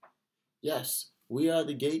America. Yes, we are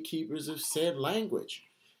the gatekeepers of said language.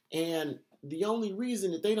 And the only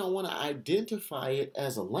reason that they don't want to identify it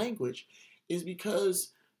as a language is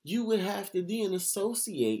because you would have to then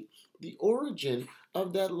associate the origin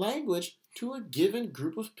of that language to a given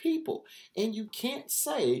group of people. And you can't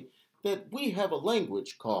say that we have a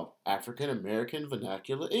language called African American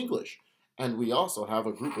Vernacular English, and we also have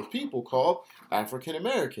a group of people called African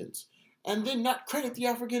Americans, and then not credit the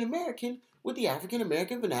African American with the African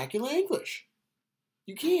American Vernacular English.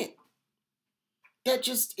 You can't. That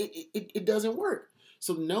just, it doesn't work.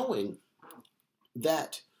 So knowing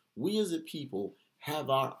that we as a people have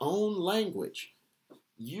our own language,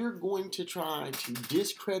 you're going to try to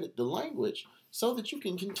discredit the language so that you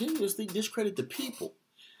can continuously discredit the people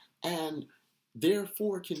and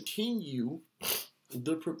therefore continue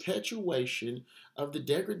the perpetuation of the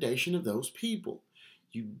degradation of those people.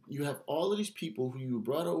 You have all of these people who you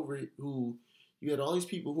brought over, you had all these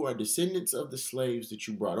people who are descendants of the slaves that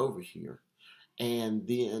you brought over here, and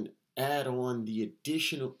then add on the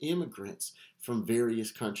additional immigrants from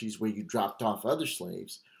various countries where you dropped off other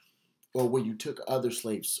slaves, or where you took other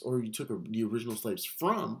slaves, or you took the original slaves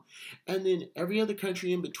from, and then every other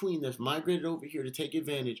country in between that's migrated over here to take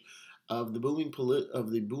advantage of the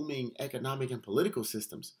booming economic and political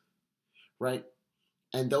systems, right?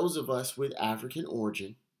 And those of us with African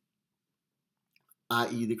origin,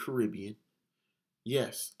 i.e., the Caribbean.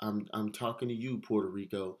 Yes, I'm talking to you, Puerto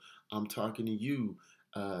Rico. I'm talking to you,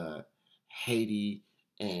 Haiti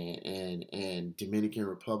and Dominican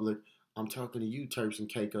Republic. I'm talking to you, Turks and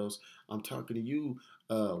Caicos. I'm talking to you,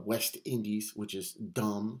 West Indies, which is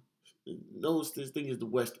dumb. Notice this thing is the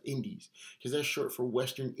West Indies because that's short for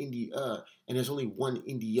Western India, and there's only one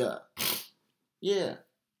India. Yeah,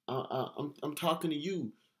 I'm talking to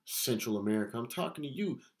you, Central America. I'm talking to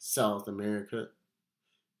you, South America.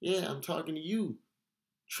 Yeah, I'm talking to you,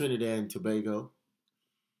 Trinidad and Tobago.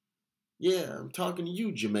 Yeah, I'm talking to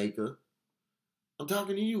you, Jamaica. I'm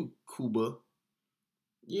talking to you, Cuba.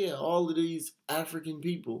 Yeah, all of these African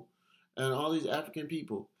people and all these African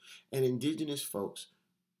people and indigenous folks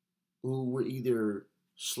who were either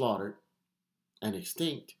slaughtered and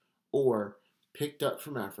extinct or picked up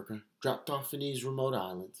from Africa, dropped off in these remote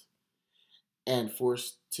islands, and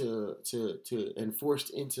forced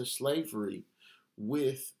into slavery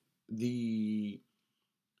with the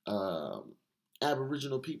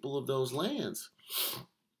Aboriginal people of those lands.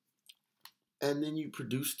 And then you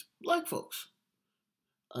produced black folks.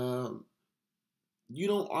 You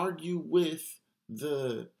don't argue with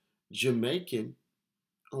the Jamaican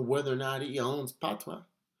on whether or not he owns patois.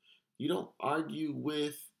 You don't argue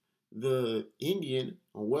with the Indian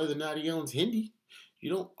on whether or not he owns Hindi.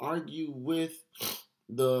 You don't argue with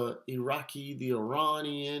the Iraqi, the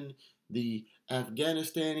Iranian, the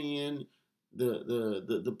Afghanistanian,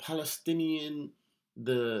 the Palestinian,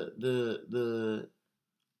 the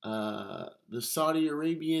Saudi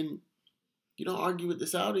Arabian. You don't argue with the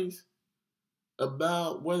Saudis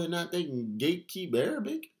about whether or not they can gatekeep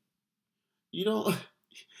Arabic. You don't.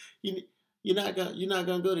 You, you're not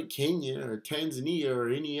gonna go to Kenya or Tanzania or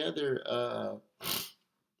any other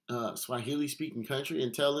Swahili speaking country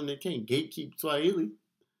and tell them they can't gatekeep Swahili.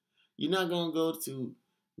 You're not gonna go to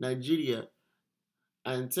Nigeria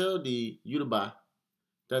and tell the Yoruba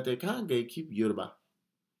that they can't gatekeep Yoruba.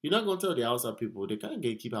 You're not gonna tell the Hausa people they can't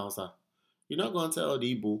gatekeep Hausa. You're not gonna tell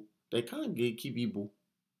the Igbo they can't gatekeep Igbo.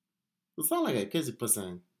 It sounds like a crazy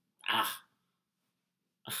person.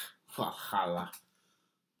 Wahala.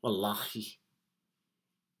 Wallahi.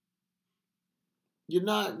 You're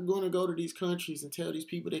not going to go to these countries and tell these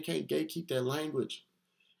people they can't gatekeep their language.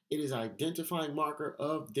 It is an identifying marker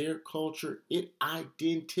of their culture. It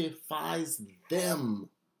identifies them.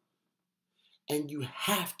 And you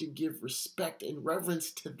have to give respect and reverence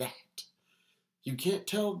to that. You can't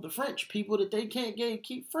tell the French people that they can't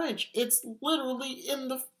gatekeep French. It's literally in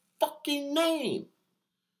the fucking name.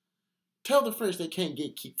 Tell the French they can't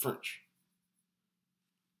gatekeep French.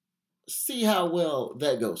 See how well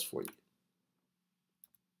that goes for you.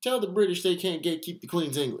 Tell the British they can't gatekeep the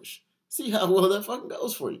Queen's English. See how well that fucking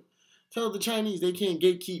goes for you. Tell the Chinese they can't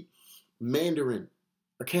gatekeep Mandarin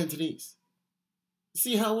or Cantonese.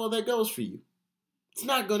 See how well that goes for you. It's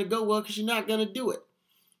not going to go well because you're not going to do it.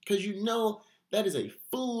 Because you know that is a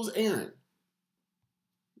fool's errand.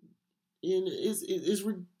 And it's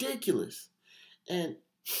ridiculous. And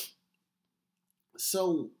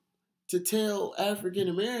so to tell African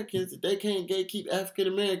Americans that they can't gatekeep African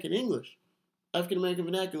American English, African American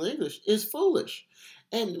vernacular English, is foolish.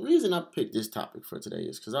 And the reason I picked this topic for today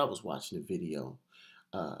is because I was watching a video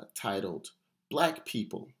titled "Black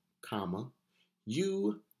People, comma,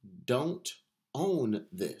 You Don't Own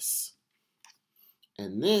This."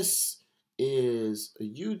 And this is a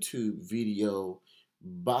YouTube video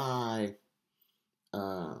by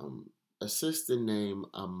a sister named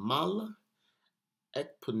Amala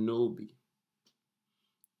Ekpunobi,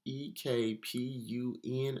 Ekpunobi,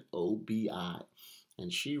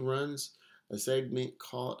 and she runs a segment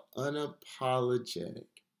called Unapologetic.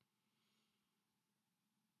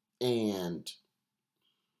 And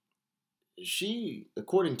she,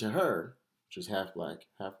 according to her, which is half black,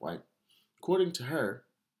 half white, according to her,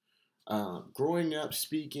 growing up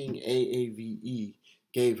speaking AAVE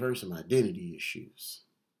gave her some identity issues.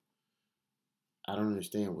 I don't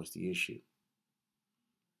understand what's the issue.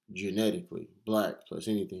 Genetically, black plus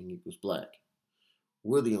anything equals black.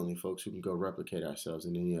 We're the only folks who can go replicate ourselves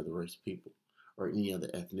in any other race of people or any other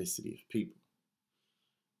ethnicity of people.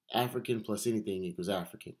 African plus anything equals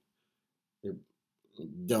African. It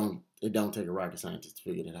don't take a rocket scientist to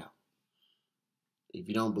figure it out. If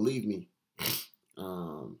you don't believe me,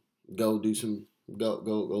 go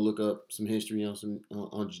look up some history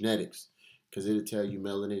on genetics, because it'll tell you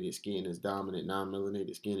melanated skin is dominant,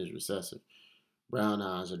 non-melanated skin is recessive. Brown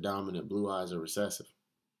eyes are dominant, blue eyes are recessive.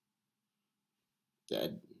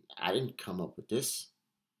 I didn't come up with this.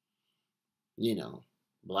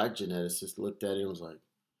 Black geneticists looked at it and was like,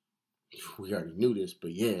 we already knew this,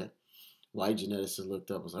 but yeah. White geneticists looked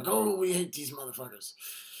up and was like, oh, we hate these motherfuckers.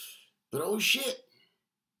 But oh shit,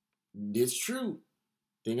 it's true.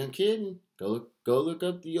 Think I'm kidding? Go look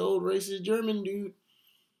up the old racist German dude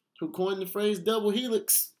who coined the phrase double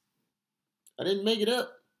helix. I didn't make it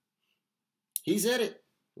up. He said it.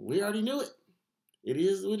 We already knew it. It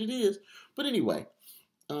is what it is. But anyway,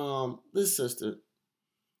 this sister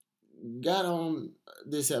got on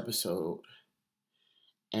this episode,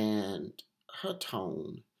 and her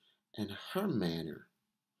tone and her manner,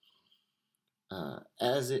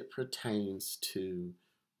 as it pertains to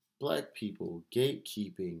black people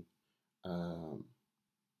gatekeeping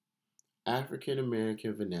African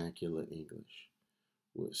American vernacular English,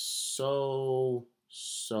 was so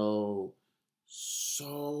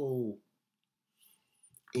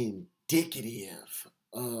indicative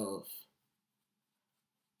of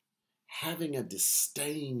having a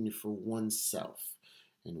disdain for oneself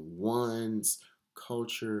and one's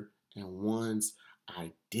culture and one's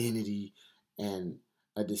identity, and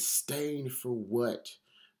a disdain for what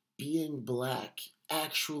being black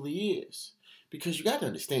actually is. Because you got to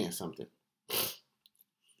understand something.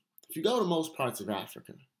 If you go to most parts of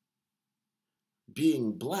Africa,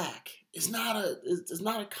 being black is not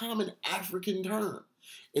a common African term.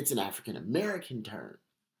 It's an African American term.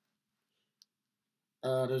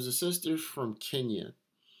 There's a sister from Kenya,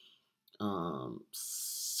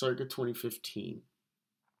 circa 2015.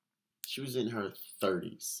 She was in her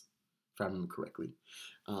 30s, if I remember correctly.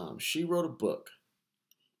 She wrote a book,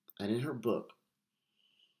 and in her book,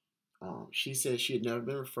 she said she had never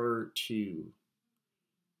been referred to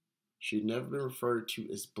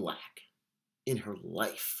as black in her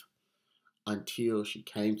life until she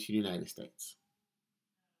came to the United States.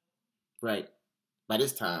 Right? By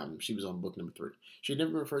this time, she was on book number 3. She had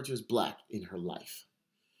never been referred to as black in her life.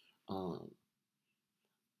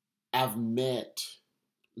 I've met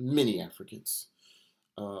many Africans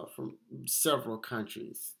from several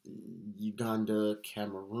countries: Uganda,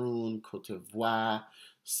 Cameroon, Cote d'Ivoire,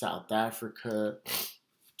 South Africa,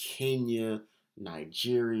 Kenya,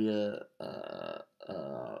 Nigeria,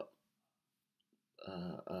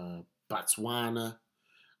 Botswana.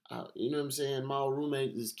 You know what I'm saying? My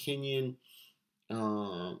roommate is Kenyan.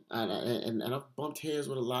 And I've bumped heads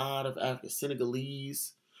with a lot of Africans,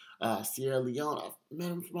 Senegalese, Sierra Leone. I've met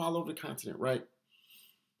them from all over the continent, right?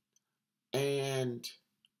 And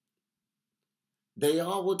they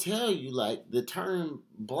all will tell you, like, the term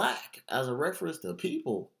black as a reference to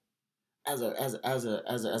people, as a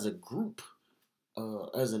group,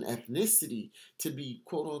 as an ethnicity, to be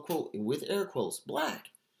quote unquote, with air quotes,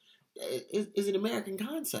 black, is an American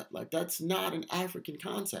concept. Like, that's not an African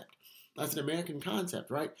concept. That's an American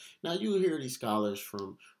concept, right? Now, you hear these scholars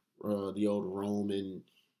from the old Roman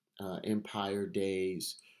Empire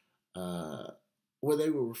days, where they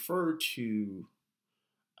will refer to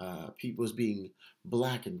people as being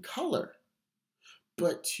black in color,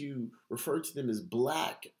 but to refer to them as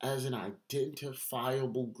black as an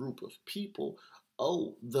identifiable group of people.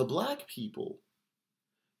 Oh, the black people,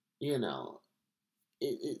 is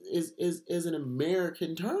an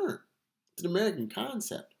American term. It's an American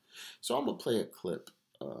concept. So I'm gonna play a clip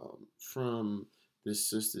from this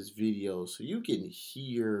sister's video so you can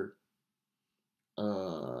hear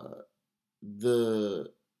the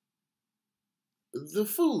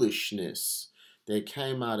foolishness that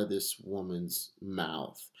came out of this woman's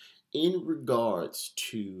mouth in regards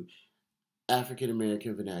to African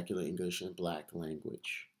American vernacular English and Black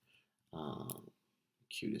language.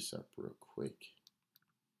 Cue this up real quick.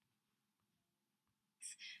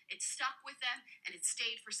 It stuck with them, and it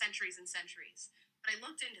stayed for centuries and centuries. But I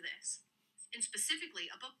looked into this, and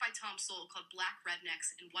specifically a book by Tom Sowell called Black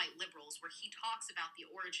Rednecks and White Liberals, where he talks about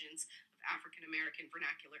the origins of African American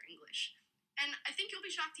vernacular English. And I think you'll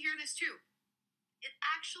be shocked to hear this too. It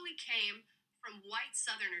actually came from white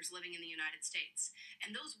Southerners living in the United States.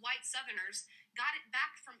 And those white Southerners got it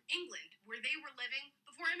back from England, where they were living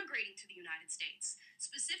before immigrating to the United States,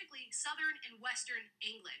 specifically Southern and Western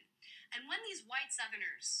England. And when these white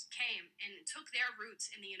Southerners came and took their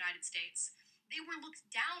roots in the United States, they were looked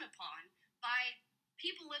down upon by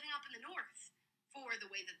people living up in the North for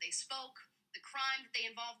the way that they spoke, the crime that they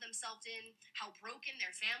involved themselves in, how broken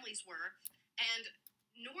their families were. And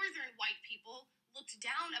Northern white people looked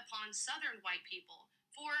down upon Southern white people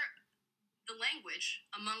for the language,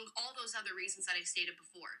 among all those other reasons that I stated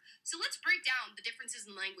before. So let's break down the differences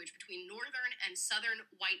in language between Northern and Southern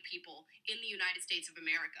white people in the United States of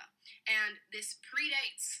America. And this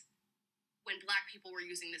predates when Black people were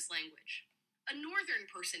using this language. A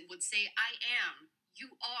Northern person would say, I am,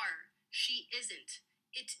 you are, she isn't,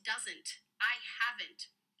 it doesn't, I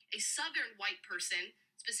haven't. A Southern white person,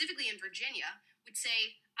 specifically in Virginia, would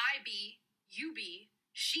say, I be, you be,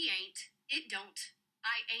 she ain't, it don't,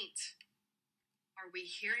 I ain't. Are we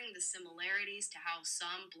hearing the similarities to how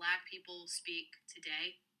some Black people speak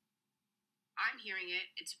today? I'm hearing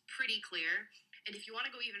it. It's pretty clear. And if you want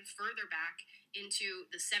to go even further back into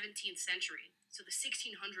the 17th century, so the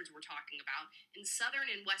 1600s we're talking about, in Southern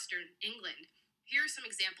and Western England, here are some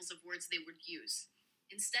examples of words they would use.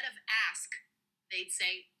 Instead of ask, they'd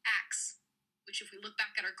say axe, which if we look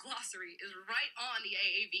back at our glossary is right on the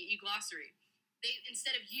AAVE glossary.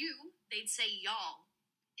 Instead of you, they'd say y'all.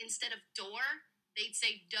 Instead of door, they'd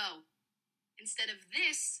say dough. Instead of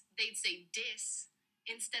this, they'd say dis.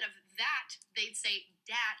 Instead of that, they'd say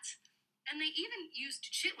dat. And they even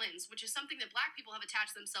used chitlins, which is something that Black people have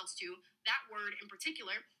attached themselves to, that word in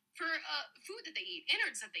particular, for food that they eat,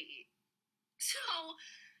 innards that they eat. So,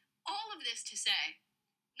 all of this to say,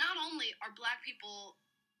 not only are Black people,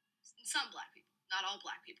 some Black people, not all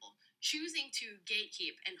Black people, choosing to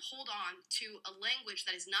gatekeep and hold on to a language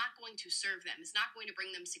that is not going to serve them, is not going to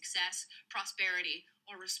bring them success, prosperity,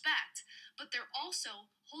 or respect, but they're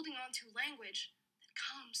also holding on to language that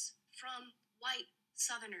comes from white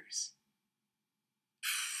Southerners.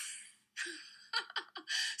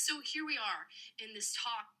 So here we are in this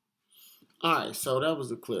talk. All right, so that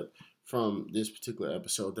was a clip from this particular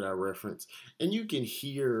episode that I referenced, and you can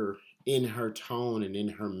hear in her tone and in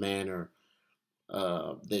her manner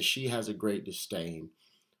that she has a great disdain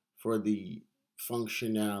for the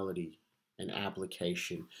functionality and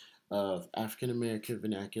application of African American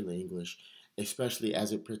vernacular English, especially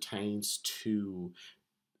as it pertains to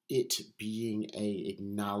it being a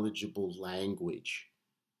acknowledgeable language.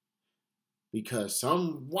 Because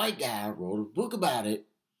some white guy wrote a book about it,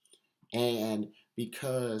 and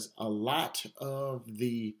because a lot of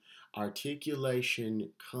the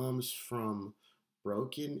articulation comes from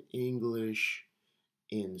broken English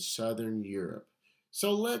in Southern Europe.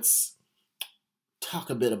 So let's talk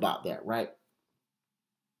a bit about that, right?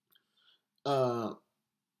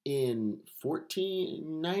 In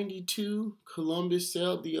 1492, Columbus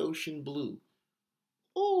sailed the ocean blue.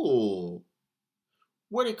 Oh,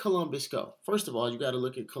 where did Columbus go? First of all, you got to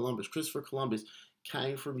look at Columbus. Christopher Columbus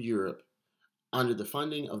came from Europe under the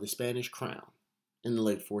funding of the Spanish crown in the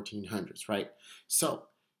late 1400s, right? So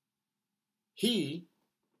he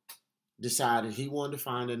decided he wanted to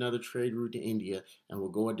find another trade route to India and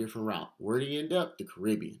would go a different route. Where did he end up? The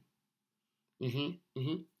Caribbean. And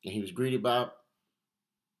he was greeted by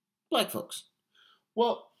Black folks.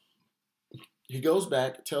 Well, he goes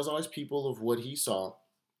back, tells all his people of what he saw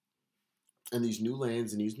and these new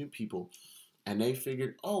lands and these new people, and they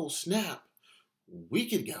figured, oh snap, we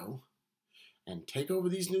could go and take over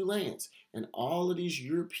these new lands. And all of these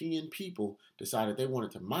European people decided they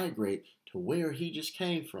wanted to migrate to where he just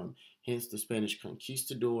came from. Hence the Spanish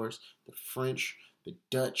conquistadors, the French, the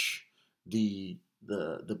Dutch, the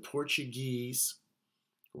Portuguese,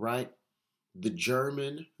 right? The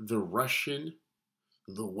German, the Russian,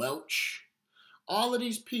 the Welsh. All of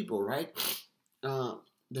these people, right,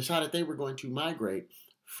 decided they were going to migrate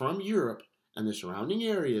from Europe and the surrounding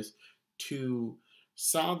areas to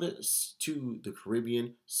the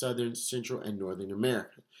Caribbean, Southern, Central, and Northern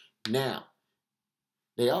America. Now,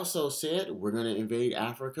 they also said, we're going to invade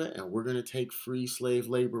Africa and we're going to take free slave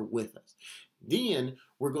labor with us. Then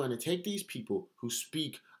we're going to take these people who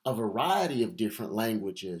speak a variety of different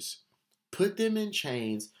languages, put them in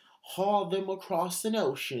chains, haul them across an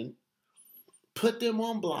ocean, put them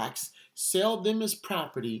on blocks, sell them as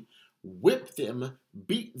property, whip them,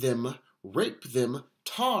 beat them, rape them,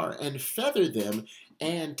 tar and feather them,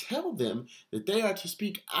 and tell them that they are to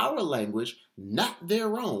speak our language, not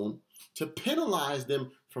their own, to penalize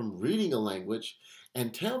them from reading a language,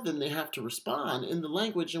 and tell them they have to respond in the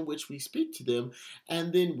language in which we speak to them,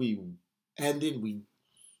 and then we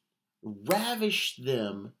ravish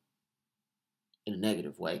them in a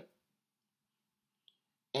negative way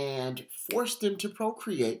and force them to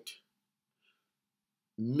procreate,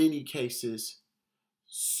 many cases,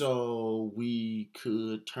 so we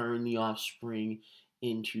could turn the offspring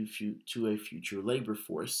into a future labor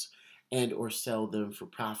force, and or sell them for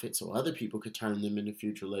profit so other people could turn them into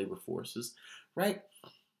future labor forces, right?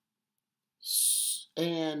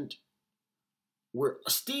 And we're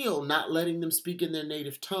still not letting them speak in their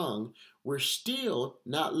native tongue. We're still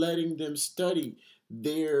not letting them study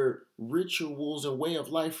their rituals and way of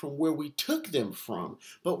life from where we took them from,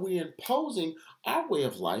 but we're imposing our way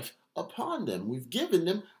of life upon them. We've given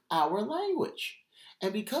them our language.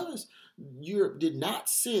 And because Europe did not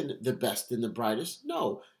send the best and the brightest,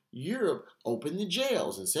 no, Europe opened the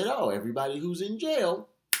jails and said, oh, everybody who's in jail,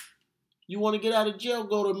 you want to get out of jail,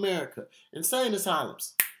 go to America. Insane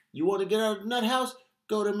asylums. You want to get out of the nut house,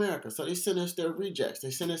 go to America. So they sent us their rejects.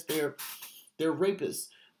 They sent us their rapists,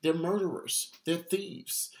 their murderers, their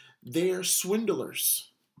thieves, their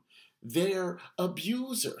swindlers, their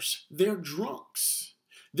abusers, their drunks,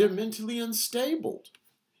 they're mentally unstable.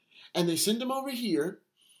 And they send them over here,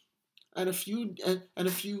 and a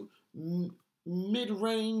few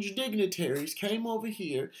mid-range dignitaries came over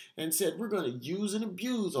here and said, we're going to use and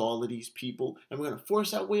abuse all of these people, and we're going to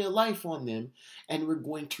force our way of life on them, and we're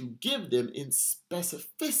going to give them in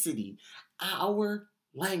specificity our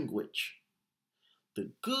language.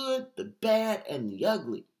 The good, the bad, and the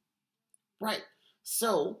ugly. Right?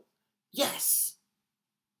 So, yes,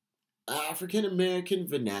 African American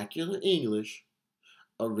vernacular English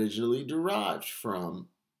originally derived from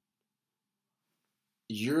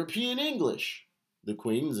European English, the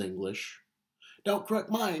Queen's English. Don't correct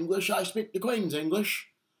my English, I speak the Queen's English.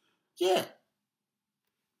 Yeah.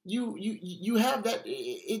 You have that.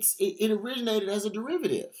 It originated as a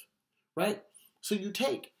derivative, right? So you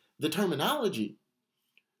take the terminology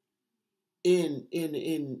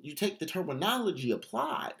you take the terminology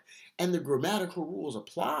applied and the grammatical rules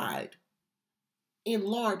applied in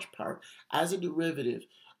large part as a derivative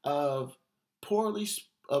of poorly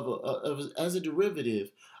spoken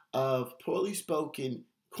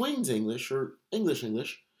Queen's English or English,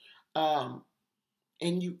 and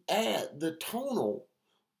you add the tonal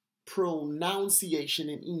pronunciation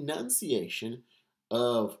and enunciation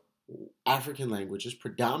of African languages,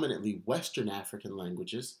 predominantly Western African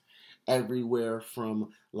languages, everywhere from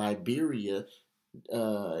Liberia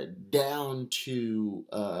down to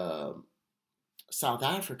South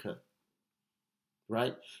Africa,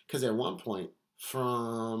 right? Because at one point,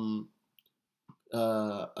 from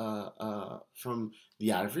the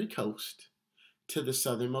Ivory Coast to the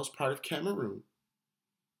southernmost part of Cameroon,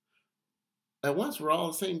 at once we're all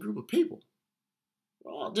the same group of people.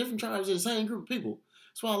 We're all different tribes of the same group of people.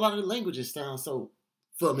 That's why a lot of the languages sound so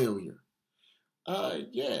familiar.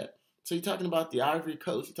 Yeah. So you're talking about the Ivory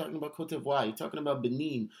Coast, you're talking about Cote d'Ivoire, you're talking about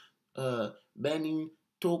Benin,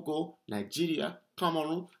 Togo, Nigeria,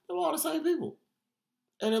 Cameroon. They're all the same people.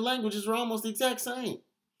 And the languages were almost the exact same.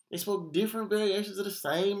 They spoke different variations of the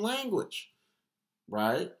same language.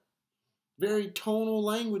 Right? Very tonal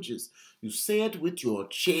languages. You say it with your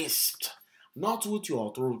chest, not with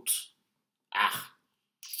your throat.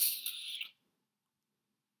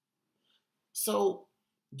 So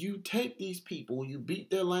you take these people, you beat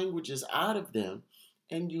their languages out of them,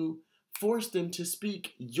 and you force them to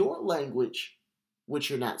speak your language, which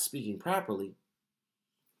you're not speaking properly,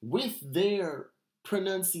 with their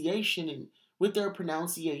pronunciation and with their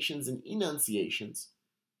pronunciations and enunciations,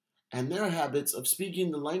 and their habits of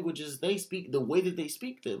speaking the languages they speak the way that they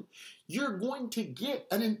speak them. You're going to get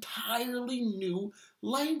an entirely new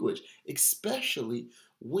language, especially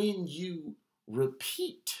when you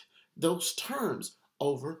repeat those terms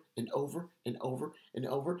over and over and over and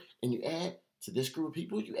over, and you add to this group of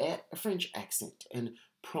people, you add a French accent and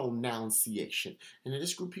pronunciation. And in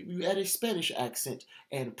this group of people, you add a Spanish accent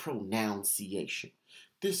and pronunciation.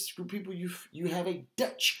 This group of people, you have a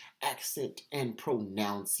Dutch accent and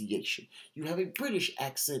pronunciation. You have a British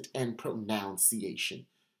accent and pronunciation.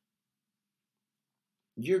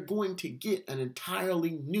 You're going to get an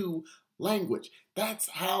entirely new language. That's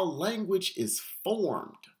how language is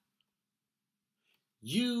formed.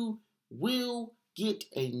 You will get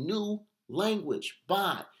a new language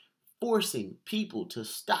by forcing people to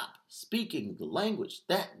stop speaking the language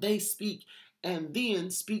that they speak and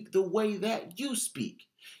then speak the way that you speak.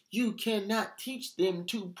 You cannot teach them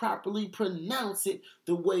to properly pronounce it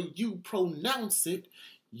the way you pronounce it.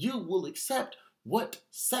 You will accept what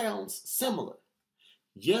sounds similar.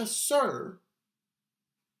 Yes, sir.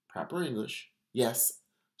 Proper English. Yes,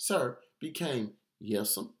 sir. Became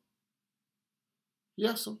yes'm.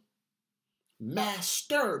 Yes'm.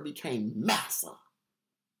 Master became massa.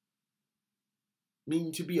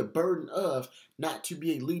 Meaning to be a burden of, not to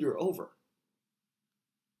be a leader over.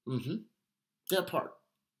 That part.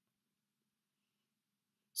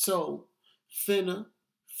 So, finna,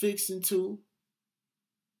 fixing to.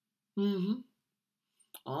 I'm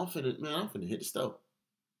finna hit the stove.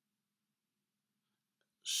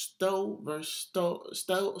 Stove versus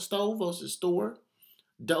stove versus store.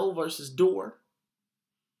 Dough versus door.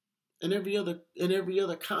 And every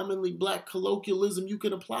other commonly black colloquialism you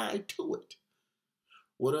can apply to it.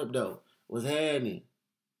 What up, though? What's happening?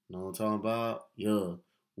 Know what I'm talking about? Yeah.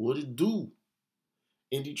 What it do?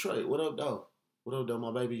 In Detroit, what up, though? What up, though,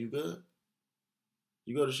 my baby? You good?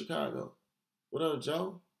 You go to Chicago. What up,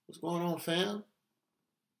 Joe? What's going on, fam?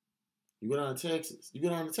 You go down to Texas.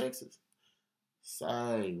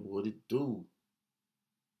 Say, what it do?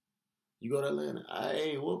 You go to Atlanta.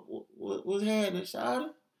 Hey, what's happening, shawty?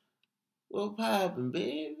 What poppin',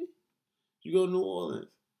 baby? You go to New Orleans.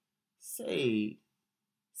 Say,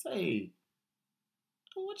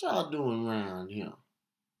 what y'all doing around here?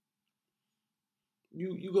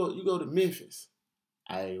 You go to Memphis.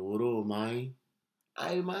 Hey, what up, man?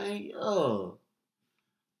 Hey, man, yeah.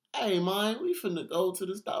 Hey, man, we finna go to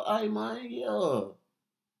the store. Hey, man, yeah.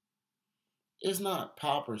 It's not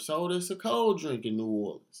pop or soda, it's a cold drink in New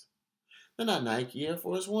Orleans. They're not Nike Air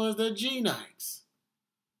Force Ones, they're G-Nikes.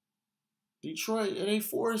 Detroit, they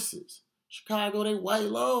Forces. Chicago, they White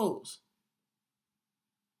Lows.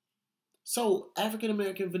 So, African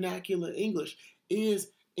American Vernacular English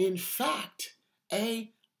is, in fact,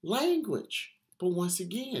 a language. But once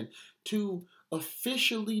again, to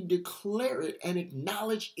officially declare it and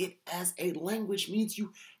acknowledge it as a language means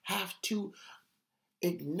you have to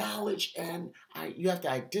acknowledge and you have to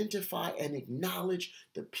identify and acknowledge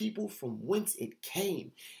the people from whence it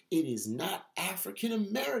came. It is not African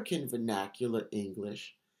American Vernacular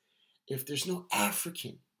English if there's no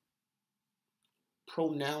African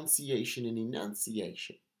pronunciation and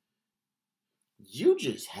enunciation. You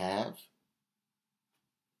just have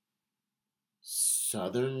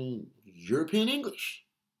Southern European English.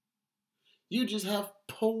 You just have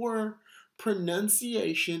poor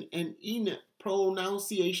pronunciation and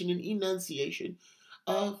enunciation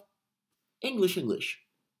of English,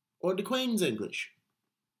 or the Queen's English.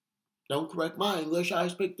 Don't correct my English, I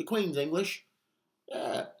speak the Queen's English.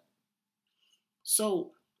 Yeah.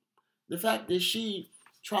 So, the fact that she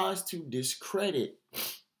tries to discredit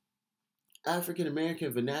African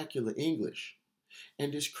American Vernacular English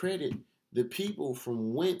and discredit the people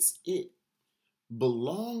from whence it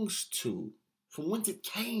belongs to, from whence it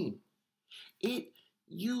came,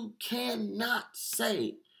 you cannot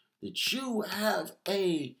say that you have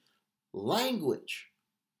a language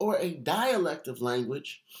or a dialect of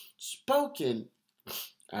language spoken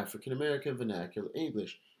African American Vernacular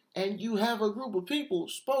English, and you have a group of people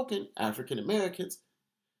spoken African Americans,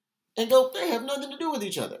 and go, they have nothing to do with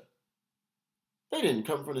each other. They didn't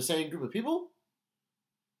come from the same group of people.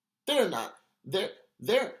 They're not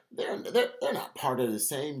part of the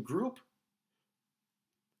same group.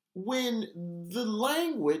 When the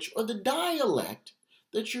language or the dialect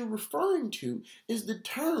that you're referring to is the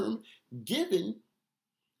term given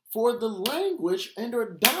for the language and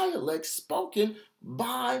or dialect spoken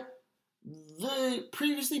by the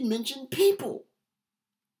previously mentioned people.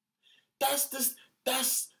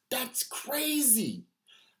 That's crazy.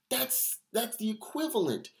 That's the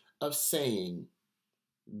equivalent of saying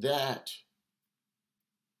that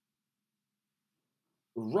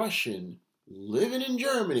Russian living in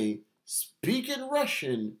Germany speaking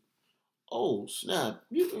Russian. Oh snap!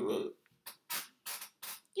 You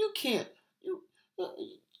can't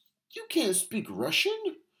speak Russian.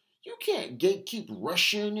 You can't gatekeep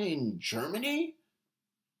Russian in Germany.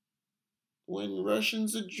 When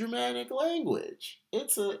Russian's a Germanic language,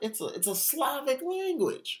 it's a Slavic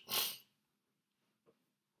language.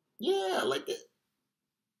 Yeah, like that.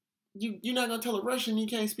 You're not gonna tell a Russian he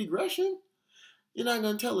can't speak Russian. You're not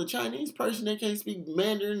gonna tell a Chinese person they can't speak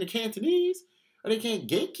Mandarin or Cantonese, or they can't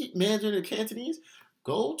gatekeep Mandarin or Cantonese.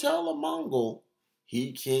 Go tell a Mongol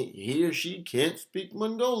he or she can't speak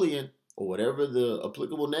Mongolian or whatever the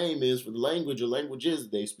applicable name is for the language or languages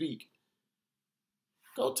they speak.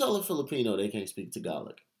 Go tell a Filipino they can't speak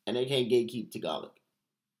Tagalog and they can't gatekeep Tagalog.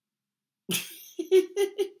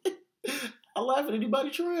 I laugh at anybody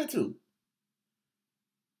trying to.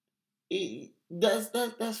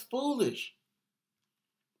 That's foolish.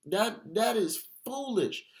 That is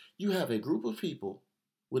foolish. You have a group of people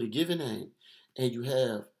with a given name, and you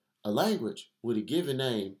have a language with a given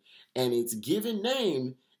name, and its given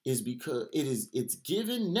name is because its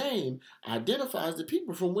given name identifies the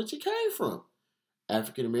people from which it came from.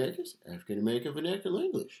 African Americans, African American Vernacular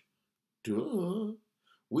English. Duh.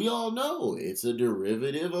 We all know it's a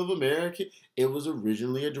derivative of American. It was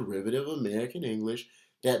originally a derivative of American English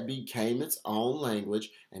that became its own language,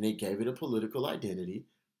 and it gave it a political identity.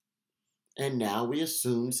 And now we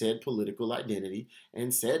assume said political identity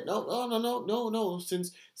and said, no.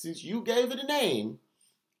 Since you gave it a name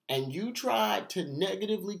and you tried to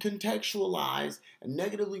negatively contextualize and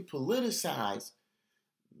negatively politicize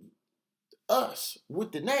us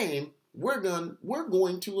with the name, we're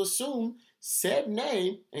going to assume said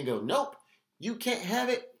name and go, nope, you can't have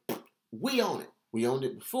it. We own it. We owned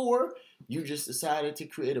it before. You just decided to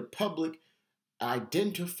create a public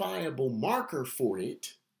identifiable marker for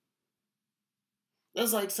it.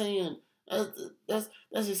 That's like saying, that's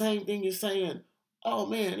the same thing as saying, oh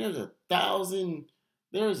man, there's a thousand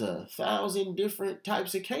different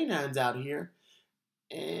types of canines out here,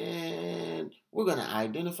 and we're gonna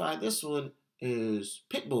identify this one as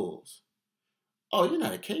pit bulls. Oh, you're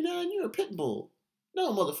not a canine, you're a pit bull.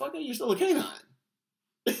 No, motherfucker, you're still a canine.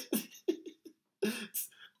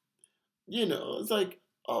 It's like,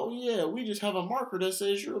 oh yeah, we just have a marker that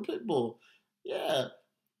says you're a pit bull. Yeah.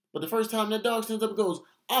 But the first time that dog stands up and goes,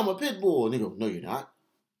 I'm a pit bull, and they go, no, you're not.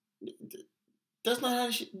 That's not how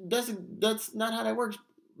that's not how that works,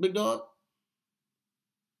 big dog.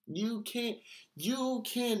 You cannot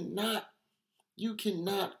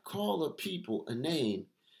call a people a name,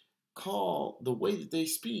 call the way that they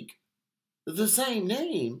speak the same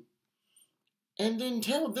name, and then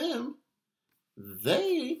tell them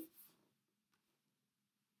they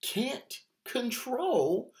can't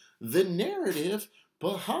control the narrative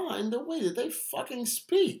behind the way that they fucking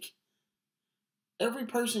speak. Every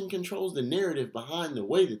person controls the narrative behind the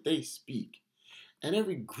way that they speak. And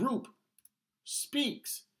every group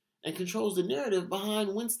speaks and controls the narrative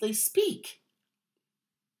behind whence they speak.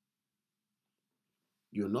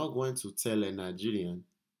 You're not going to tell a Nigerian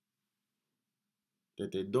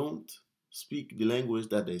that they don't speak the language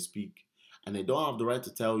that they speak, and they don't have the right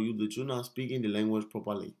to tell you that you're not speaking the language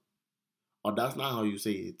properly. Or that's not how you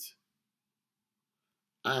say it.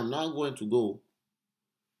 I am not going to go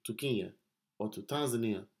to Kenya or to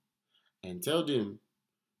Tanzania and tell them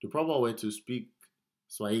the proper way to speak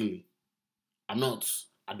Swahili. I don't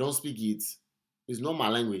speak it. It's not my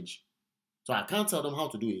language. So I can't tell them how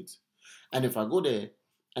to do it. And if I go there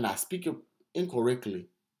and I speak it incorrectly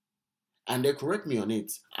and they correct me on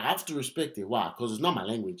it, I have to respect it. Why? Because it's not my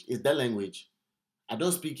language. It's their language. I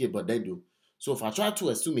don't speak it, but they do. So if I try to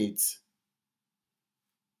assume it,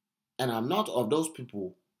 and I'm not of those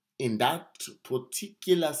people in that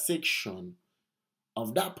particular section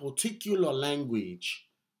of that particular language.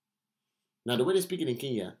 Now, the way they speak it in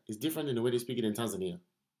Kenya is different than the way they speak it in Tanzania.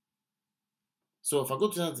 So if I go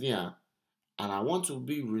to Tanzania and I want to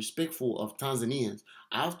be respectful of Tanzanians,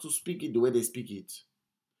 I have to speak it the way they speak it.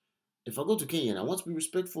 If I go to Kenya and I want to be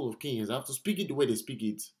respectful of Kenyans, I have to speak it the way they speak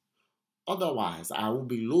it. Otherwise, I will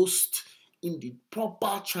be lost in the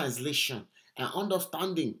proper translation and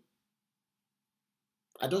understanding.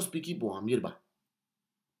 I don't speak Igbo, I'm Yoruba.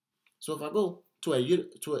 So if I go to a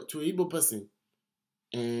Igbo person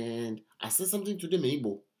and I say something to them in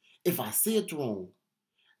Igbo, if I say it wrong,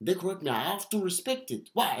 they correct me, I have to respect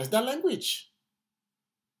it. Why? It's their language.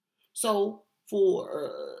 So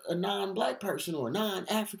for a non-black person or a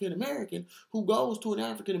non-African American who goes to an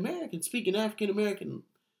African American speaking African American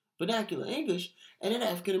vernacular English, and an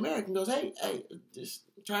African American goes, hey, just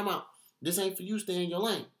time out. This ain't for you, stay in your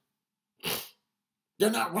lane. They're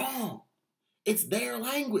not wrong. It's their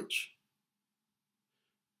language.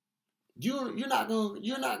 You're not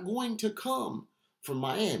going to come from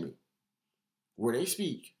Miami, where they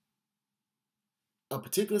speak a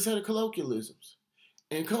particular set of colloquialisms,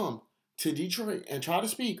 and come to Detroit and try to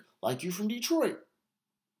speak like you from Detroit.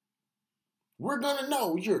 We're gonna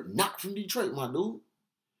know you're not from Detroit, my dude.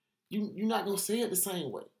 You're not gonna say it the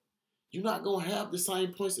same way. You're not going to have the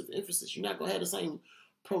same points of emphasis. You're not going to have the same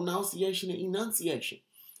pronunciation and enunciation.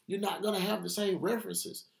 You're not going to have the same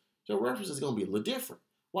references. Your references are going to be a little different.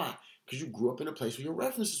 Why? Because you grew up in a place where your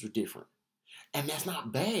references were different. And that's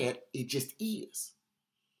not bad. It just is.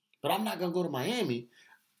 But I'm not going to go to Miami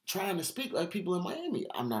trying to speak like people in Miami.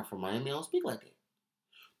 I'm not from Miami. I don't speak like that.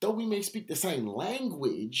 Though we may speak the same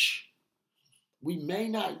language, we may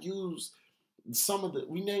not use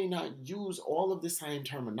all of the same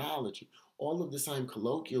terminology, all of the same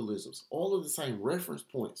colloquialisms, all of the same reference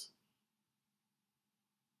points.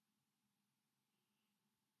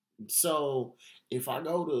 So if I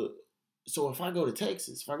go to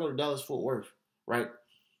Texas, if I go to Dallas Fort Worth, right?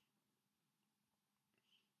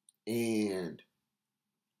 And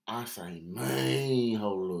I say, man,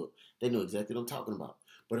 hold up. They know exactly what I'm talking about.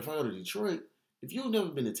 But if I go to Detroit, if you've never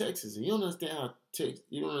been to Texas and you don't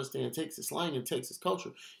understand Texas slang and Texas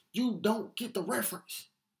culture, you don't get the reference.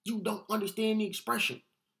 You don't understand the expression.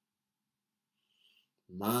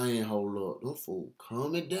 Man, hold up. Don't fool.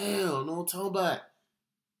 Calm it down. Don't talk about.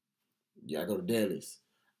 Yeah, I go to Dallas.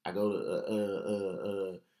 I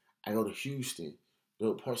go to Houston.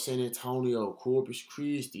 Go to San Antonio, Corpus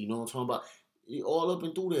Christi. You know what I'm talking about? All up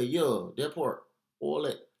and through there. Yeah, that part. All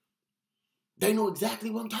that. They know exactly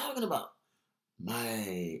what I'm talking about.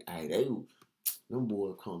 Man, them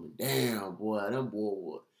boys coming down, boy. Them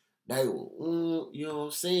boys, they were, you know what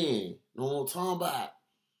I'm saying? Know what I'm talking about?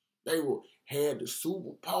 They had the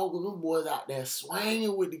super poker. Them boys out there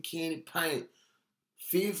swinging with the candy paint.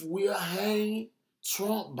 Fifth wheel hanging,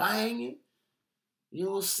 trunk banging. You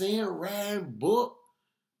know what I'm saying? Riding book.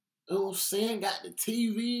 You know what I'm saying? Got the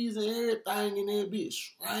TVs and everything in that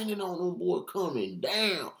bitch swinging on them boys coming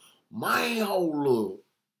down. Man, hold up.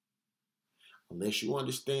 Unless you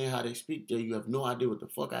understand how they speak there, you have no idea what the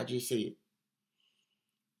fuck I just said.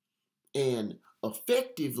 And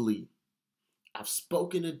effectively, I've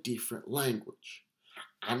spoken a different language.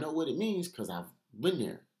 I know what it means because I've been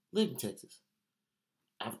there, lived in Texas.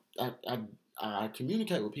 I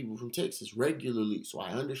communicate with people from Texas regularly, so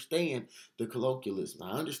I understand the colloquialism.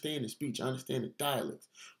 I understand the speech. I understand the dialects.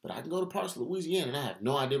 But I can go to parts of Louisiana and I have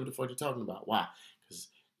no idea what the fuck you're talking about. Why? Because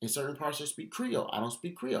in certain parts they speak Creole. I don't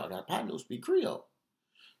speak Creole. I got a partner who speak Creole.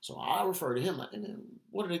 So I refer to him like,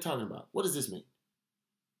 what are they talking about? What does this mean?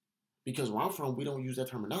 Because where I'm from, we don't use that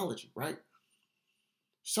terminology, right?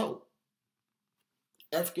 So,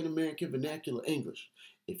 African American vernacular English.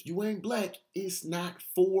 If you ain't black, it's not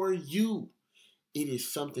for you. It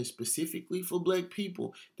is something specifically for black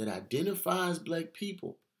people that identifies black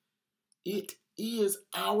people. It is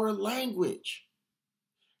our language.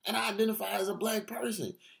 And I identify as a black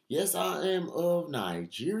person. Yes, I am of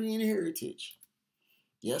Nigerian heritage.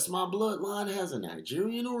 Yes, my bloodline has a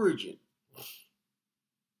Nigerian origin.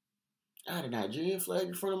 I had a Nigerian flag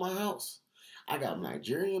in front of my house. I got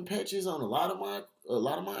Nigerian patches on a lot of my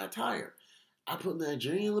attire. I put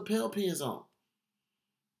Nigerian lapel pins on.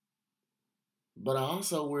 But I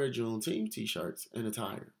also wear Juneteenth t-shirts and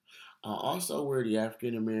attire. I also wear the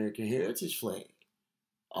African American heritage flag.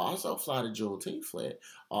 I also fly the Juneteenth flag.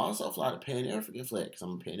 I also fly the Pan-African flag because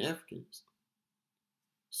I'm a Pan-Africanist.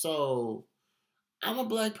 So, I'm a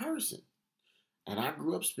black person. And I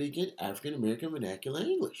grew up speaking African American vernacular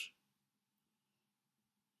English.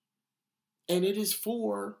 And it is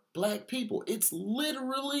for black people. It's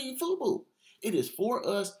literally FUBU. It is for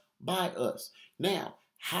us, by us. Now,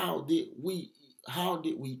 how did we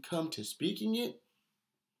come to speaking it?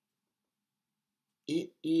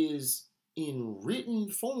 It is in written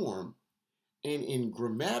form and in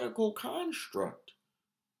grammatical construct,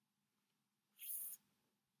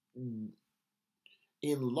 in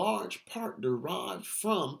large part derived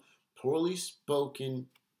from poorly spoken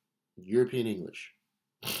European English,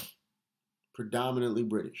 predominantly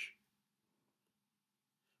British.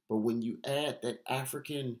 But when you add that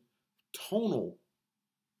African tonal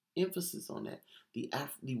emphasis on that, the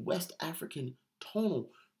West African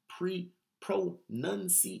tonal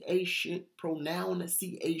pronunciation,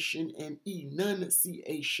 and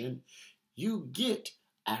enunciation, you get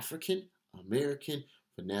African American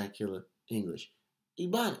vernacular English.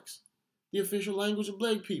 Ebonics, the official language of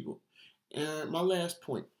black people. And my last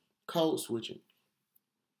point, code switching.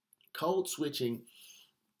 Code switching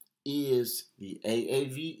is the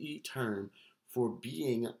AAVE term for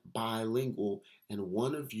being bilingual and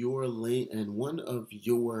one of your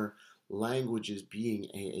languages being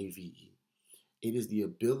AAVE. It is the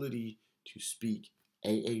ability to speak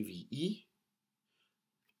AAVE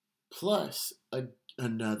plus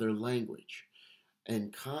another language,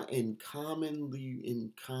 and in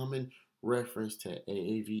common reference to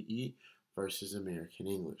AAVE versus American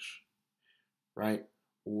English, right?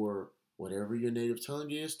 Or whatever your native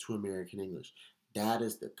tongue is to American English. That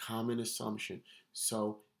is the common assumption.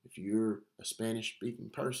 So if you're a Spanish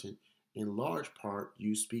speaking person, in large part,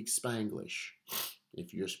 you speak Spanglish.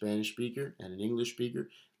 If you're a Spanish speaker and an English speaker,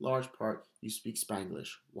 large part, you speak Spanglish.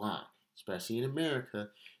 Why? Especially in America,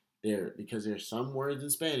 because there's some words in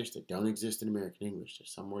Spanish that don't exist in American English.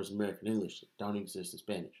 There's some words in American English that don't exist in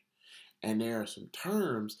Spanish. And there are some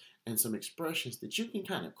terms and some expressions that you can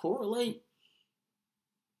kind of correlate.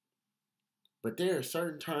 But there are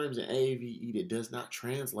certain terms in AAVE that does not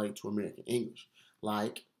translate to American English.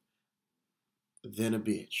 Like, then a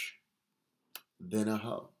bitch. Then a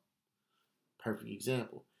hoe. Perfect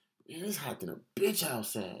example. Man, it's hot than a bitch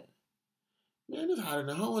outside. Man, it's hotter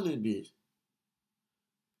than a hoe in this bitch.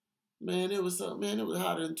 Man, it was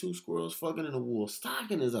hotter than two squirrels fucking in a wool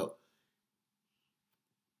stocking is up.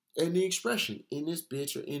 And the expression, in this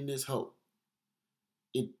bitch or in this hoe,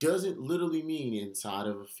 it doesn't literally mean inside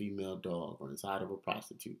of a female dog or inside of a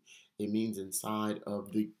prostitute. It means inside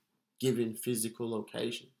of the given physical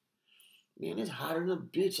location. Man, it's hotter than a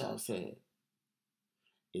bitch outside.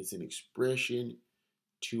 It's an expression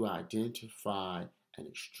to identify an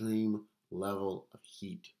extreme level of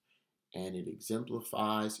heat, and it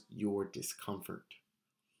exemplifies your discomfort.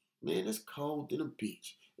 Man, it's cold than a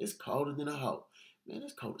bitch. It's colder than a hoe. Man,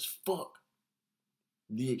 it's cold as fuck.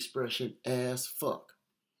 The expression as fuck.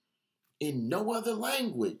 In no other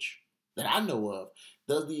language that I know of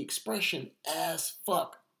does the expression as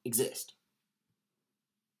fuck exist.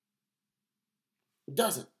 It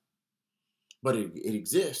doesn't. But it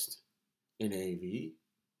exists in AAVE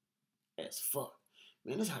as fuck.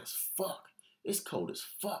 Man, it's hot as fuck. It's cold as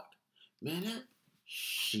fuck. Man,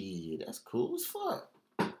 that's cool as fuck.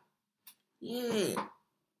 Yeah.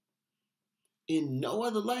 In no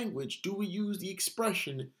other language do we use the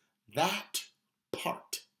expression that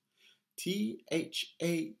part. THAT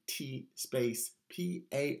space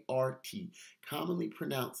PART, commonly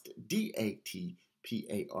pronounced DATPART,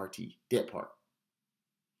 that part,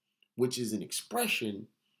 which is an expression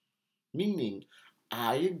meaning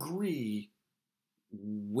I agree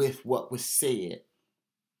with what was said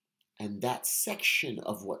and that section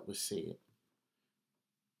of what was said.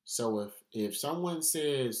 So if someone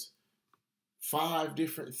says 5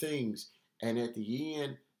 different things and at the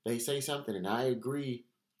end they say something and I agree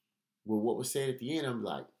with what was said at the end, I'm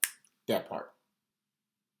like, that part.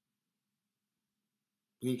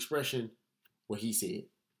 The expression, what he said,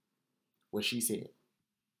 what she said.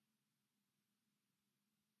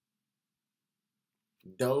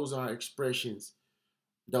 Those are expressions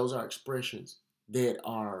that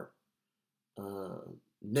are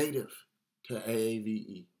native to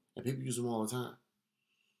AAVE. And people use them all the time.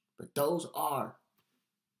 But those are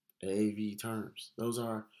AAVE terms. Those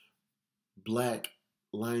are Black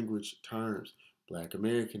language terms. Black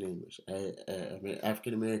American English,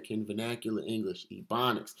 African American Vernacular English,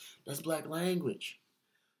 Ebonics. That's Black language.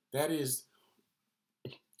 That is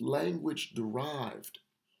language derived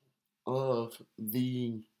of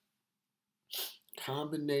the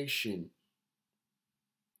combination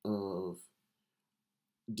of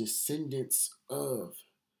descendants of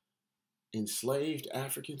enslaved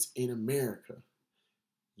Africans in America.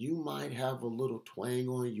 You might have a little twang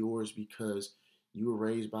on yours because you were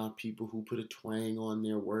raised by people who put a twang on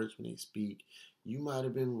their words when they speak. You might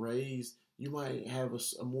have been raised, you might have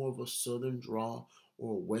a more of a southern drawl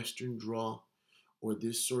or a western drawl or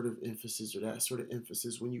this sort of emphasis or that sort of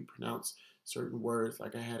emphasis when you pronounce certain words.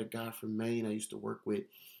 Like I had a guy from Maine I used to work with,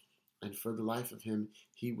 and for the life of him,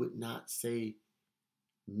 he would not say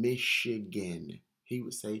Michigan. He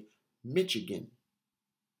would say Michigan.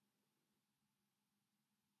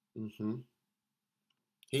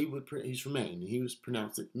 He's from Maine, and he was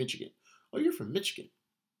pronounced it Michigan. Oh, you're from Michigan.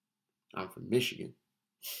 I'm from Michigan.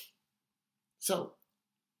 So,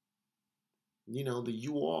 the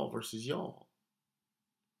you all versus y'all.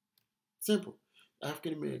 Simple.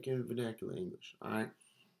 African American Vernacular English, all right?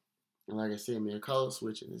 And like I said, man, color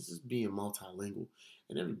switching, this is being multilingual.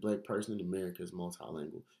 And every Black person in America is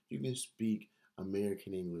multilingual. You can speak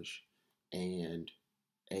American English and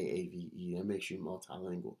AAVE. That makes you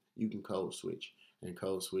multilingual. You can code switch. And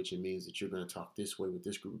code switching means that you're going to talk this way with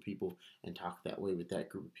this group of people and talk that way with that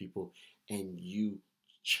group of people. And you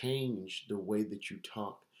change the way that you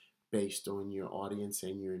talk based on your audience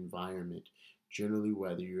and your environment, generally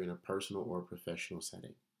whether you're in a personal or a professional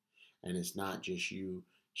setting. And it's not just you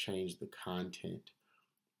change the content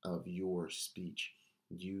of your speech.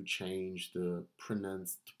 You change the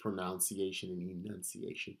pronunciation and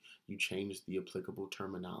enunciation. You change the applicable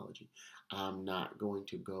terminology. I'm not going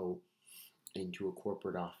to go into a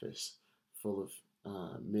corporate office full of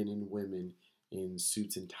men and women in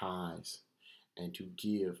suits and ties and to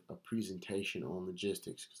give a presentation on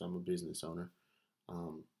logistics, because I'm a business owner,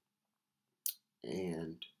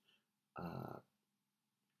 and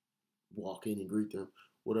walk in and greet them.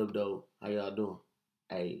 What up, though? How y'all doing?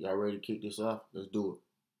 Hey, y'all ready to kick this off? Let's do it.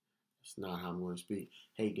 That's not how I'm going to speak.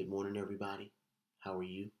 Hey, good morning, everybody. How are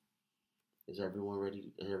you? Is everyone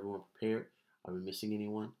ready? Is everyone prepared? Are we missing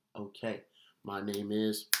anyone? Okay. My name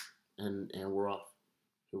is, and we're off.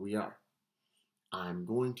 Here we are. I'm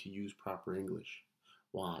going to use proper English.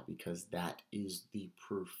 Why? Because that is the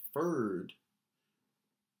preferred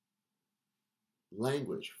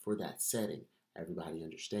language for that setting. Everybody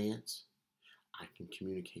understands. I can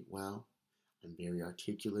communicate well. I'm very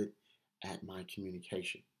articulate at my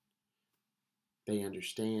communication. They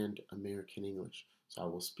understand American English, so I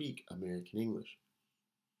will speak American English.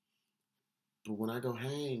 But when I go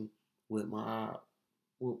hang with my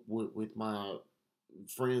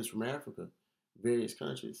friends from Africa, various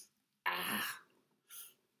countries,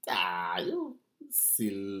 you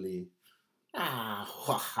silly,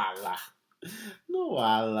 wala, no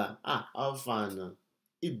wala, I'll find them,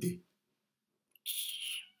 idi.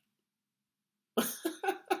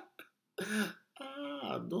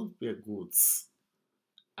 Don't be a goods.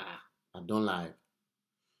 I don't like.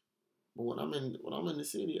 But when I'm in the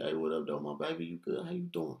city, hey, what up, though, my baby? You good? How you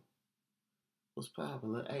doing? What's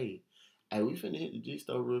poppin'? Like, hey, we finna hit the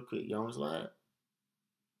G-Store real quick. Y'all wanna slide?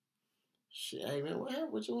 Shit, hey, man, what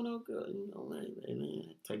happened with you and that girl? You know,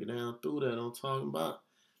 man, take it down through that I'm talking about.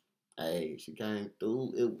 Hey, she came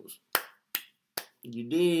through. It was, you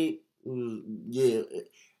did.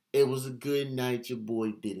 It was a good night. Your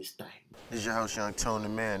boy did his thing. This is your host, Young Tony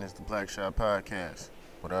Man. It's the Blackshot podcast.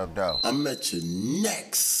 What up, though? I'm at your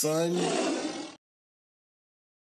neck, son.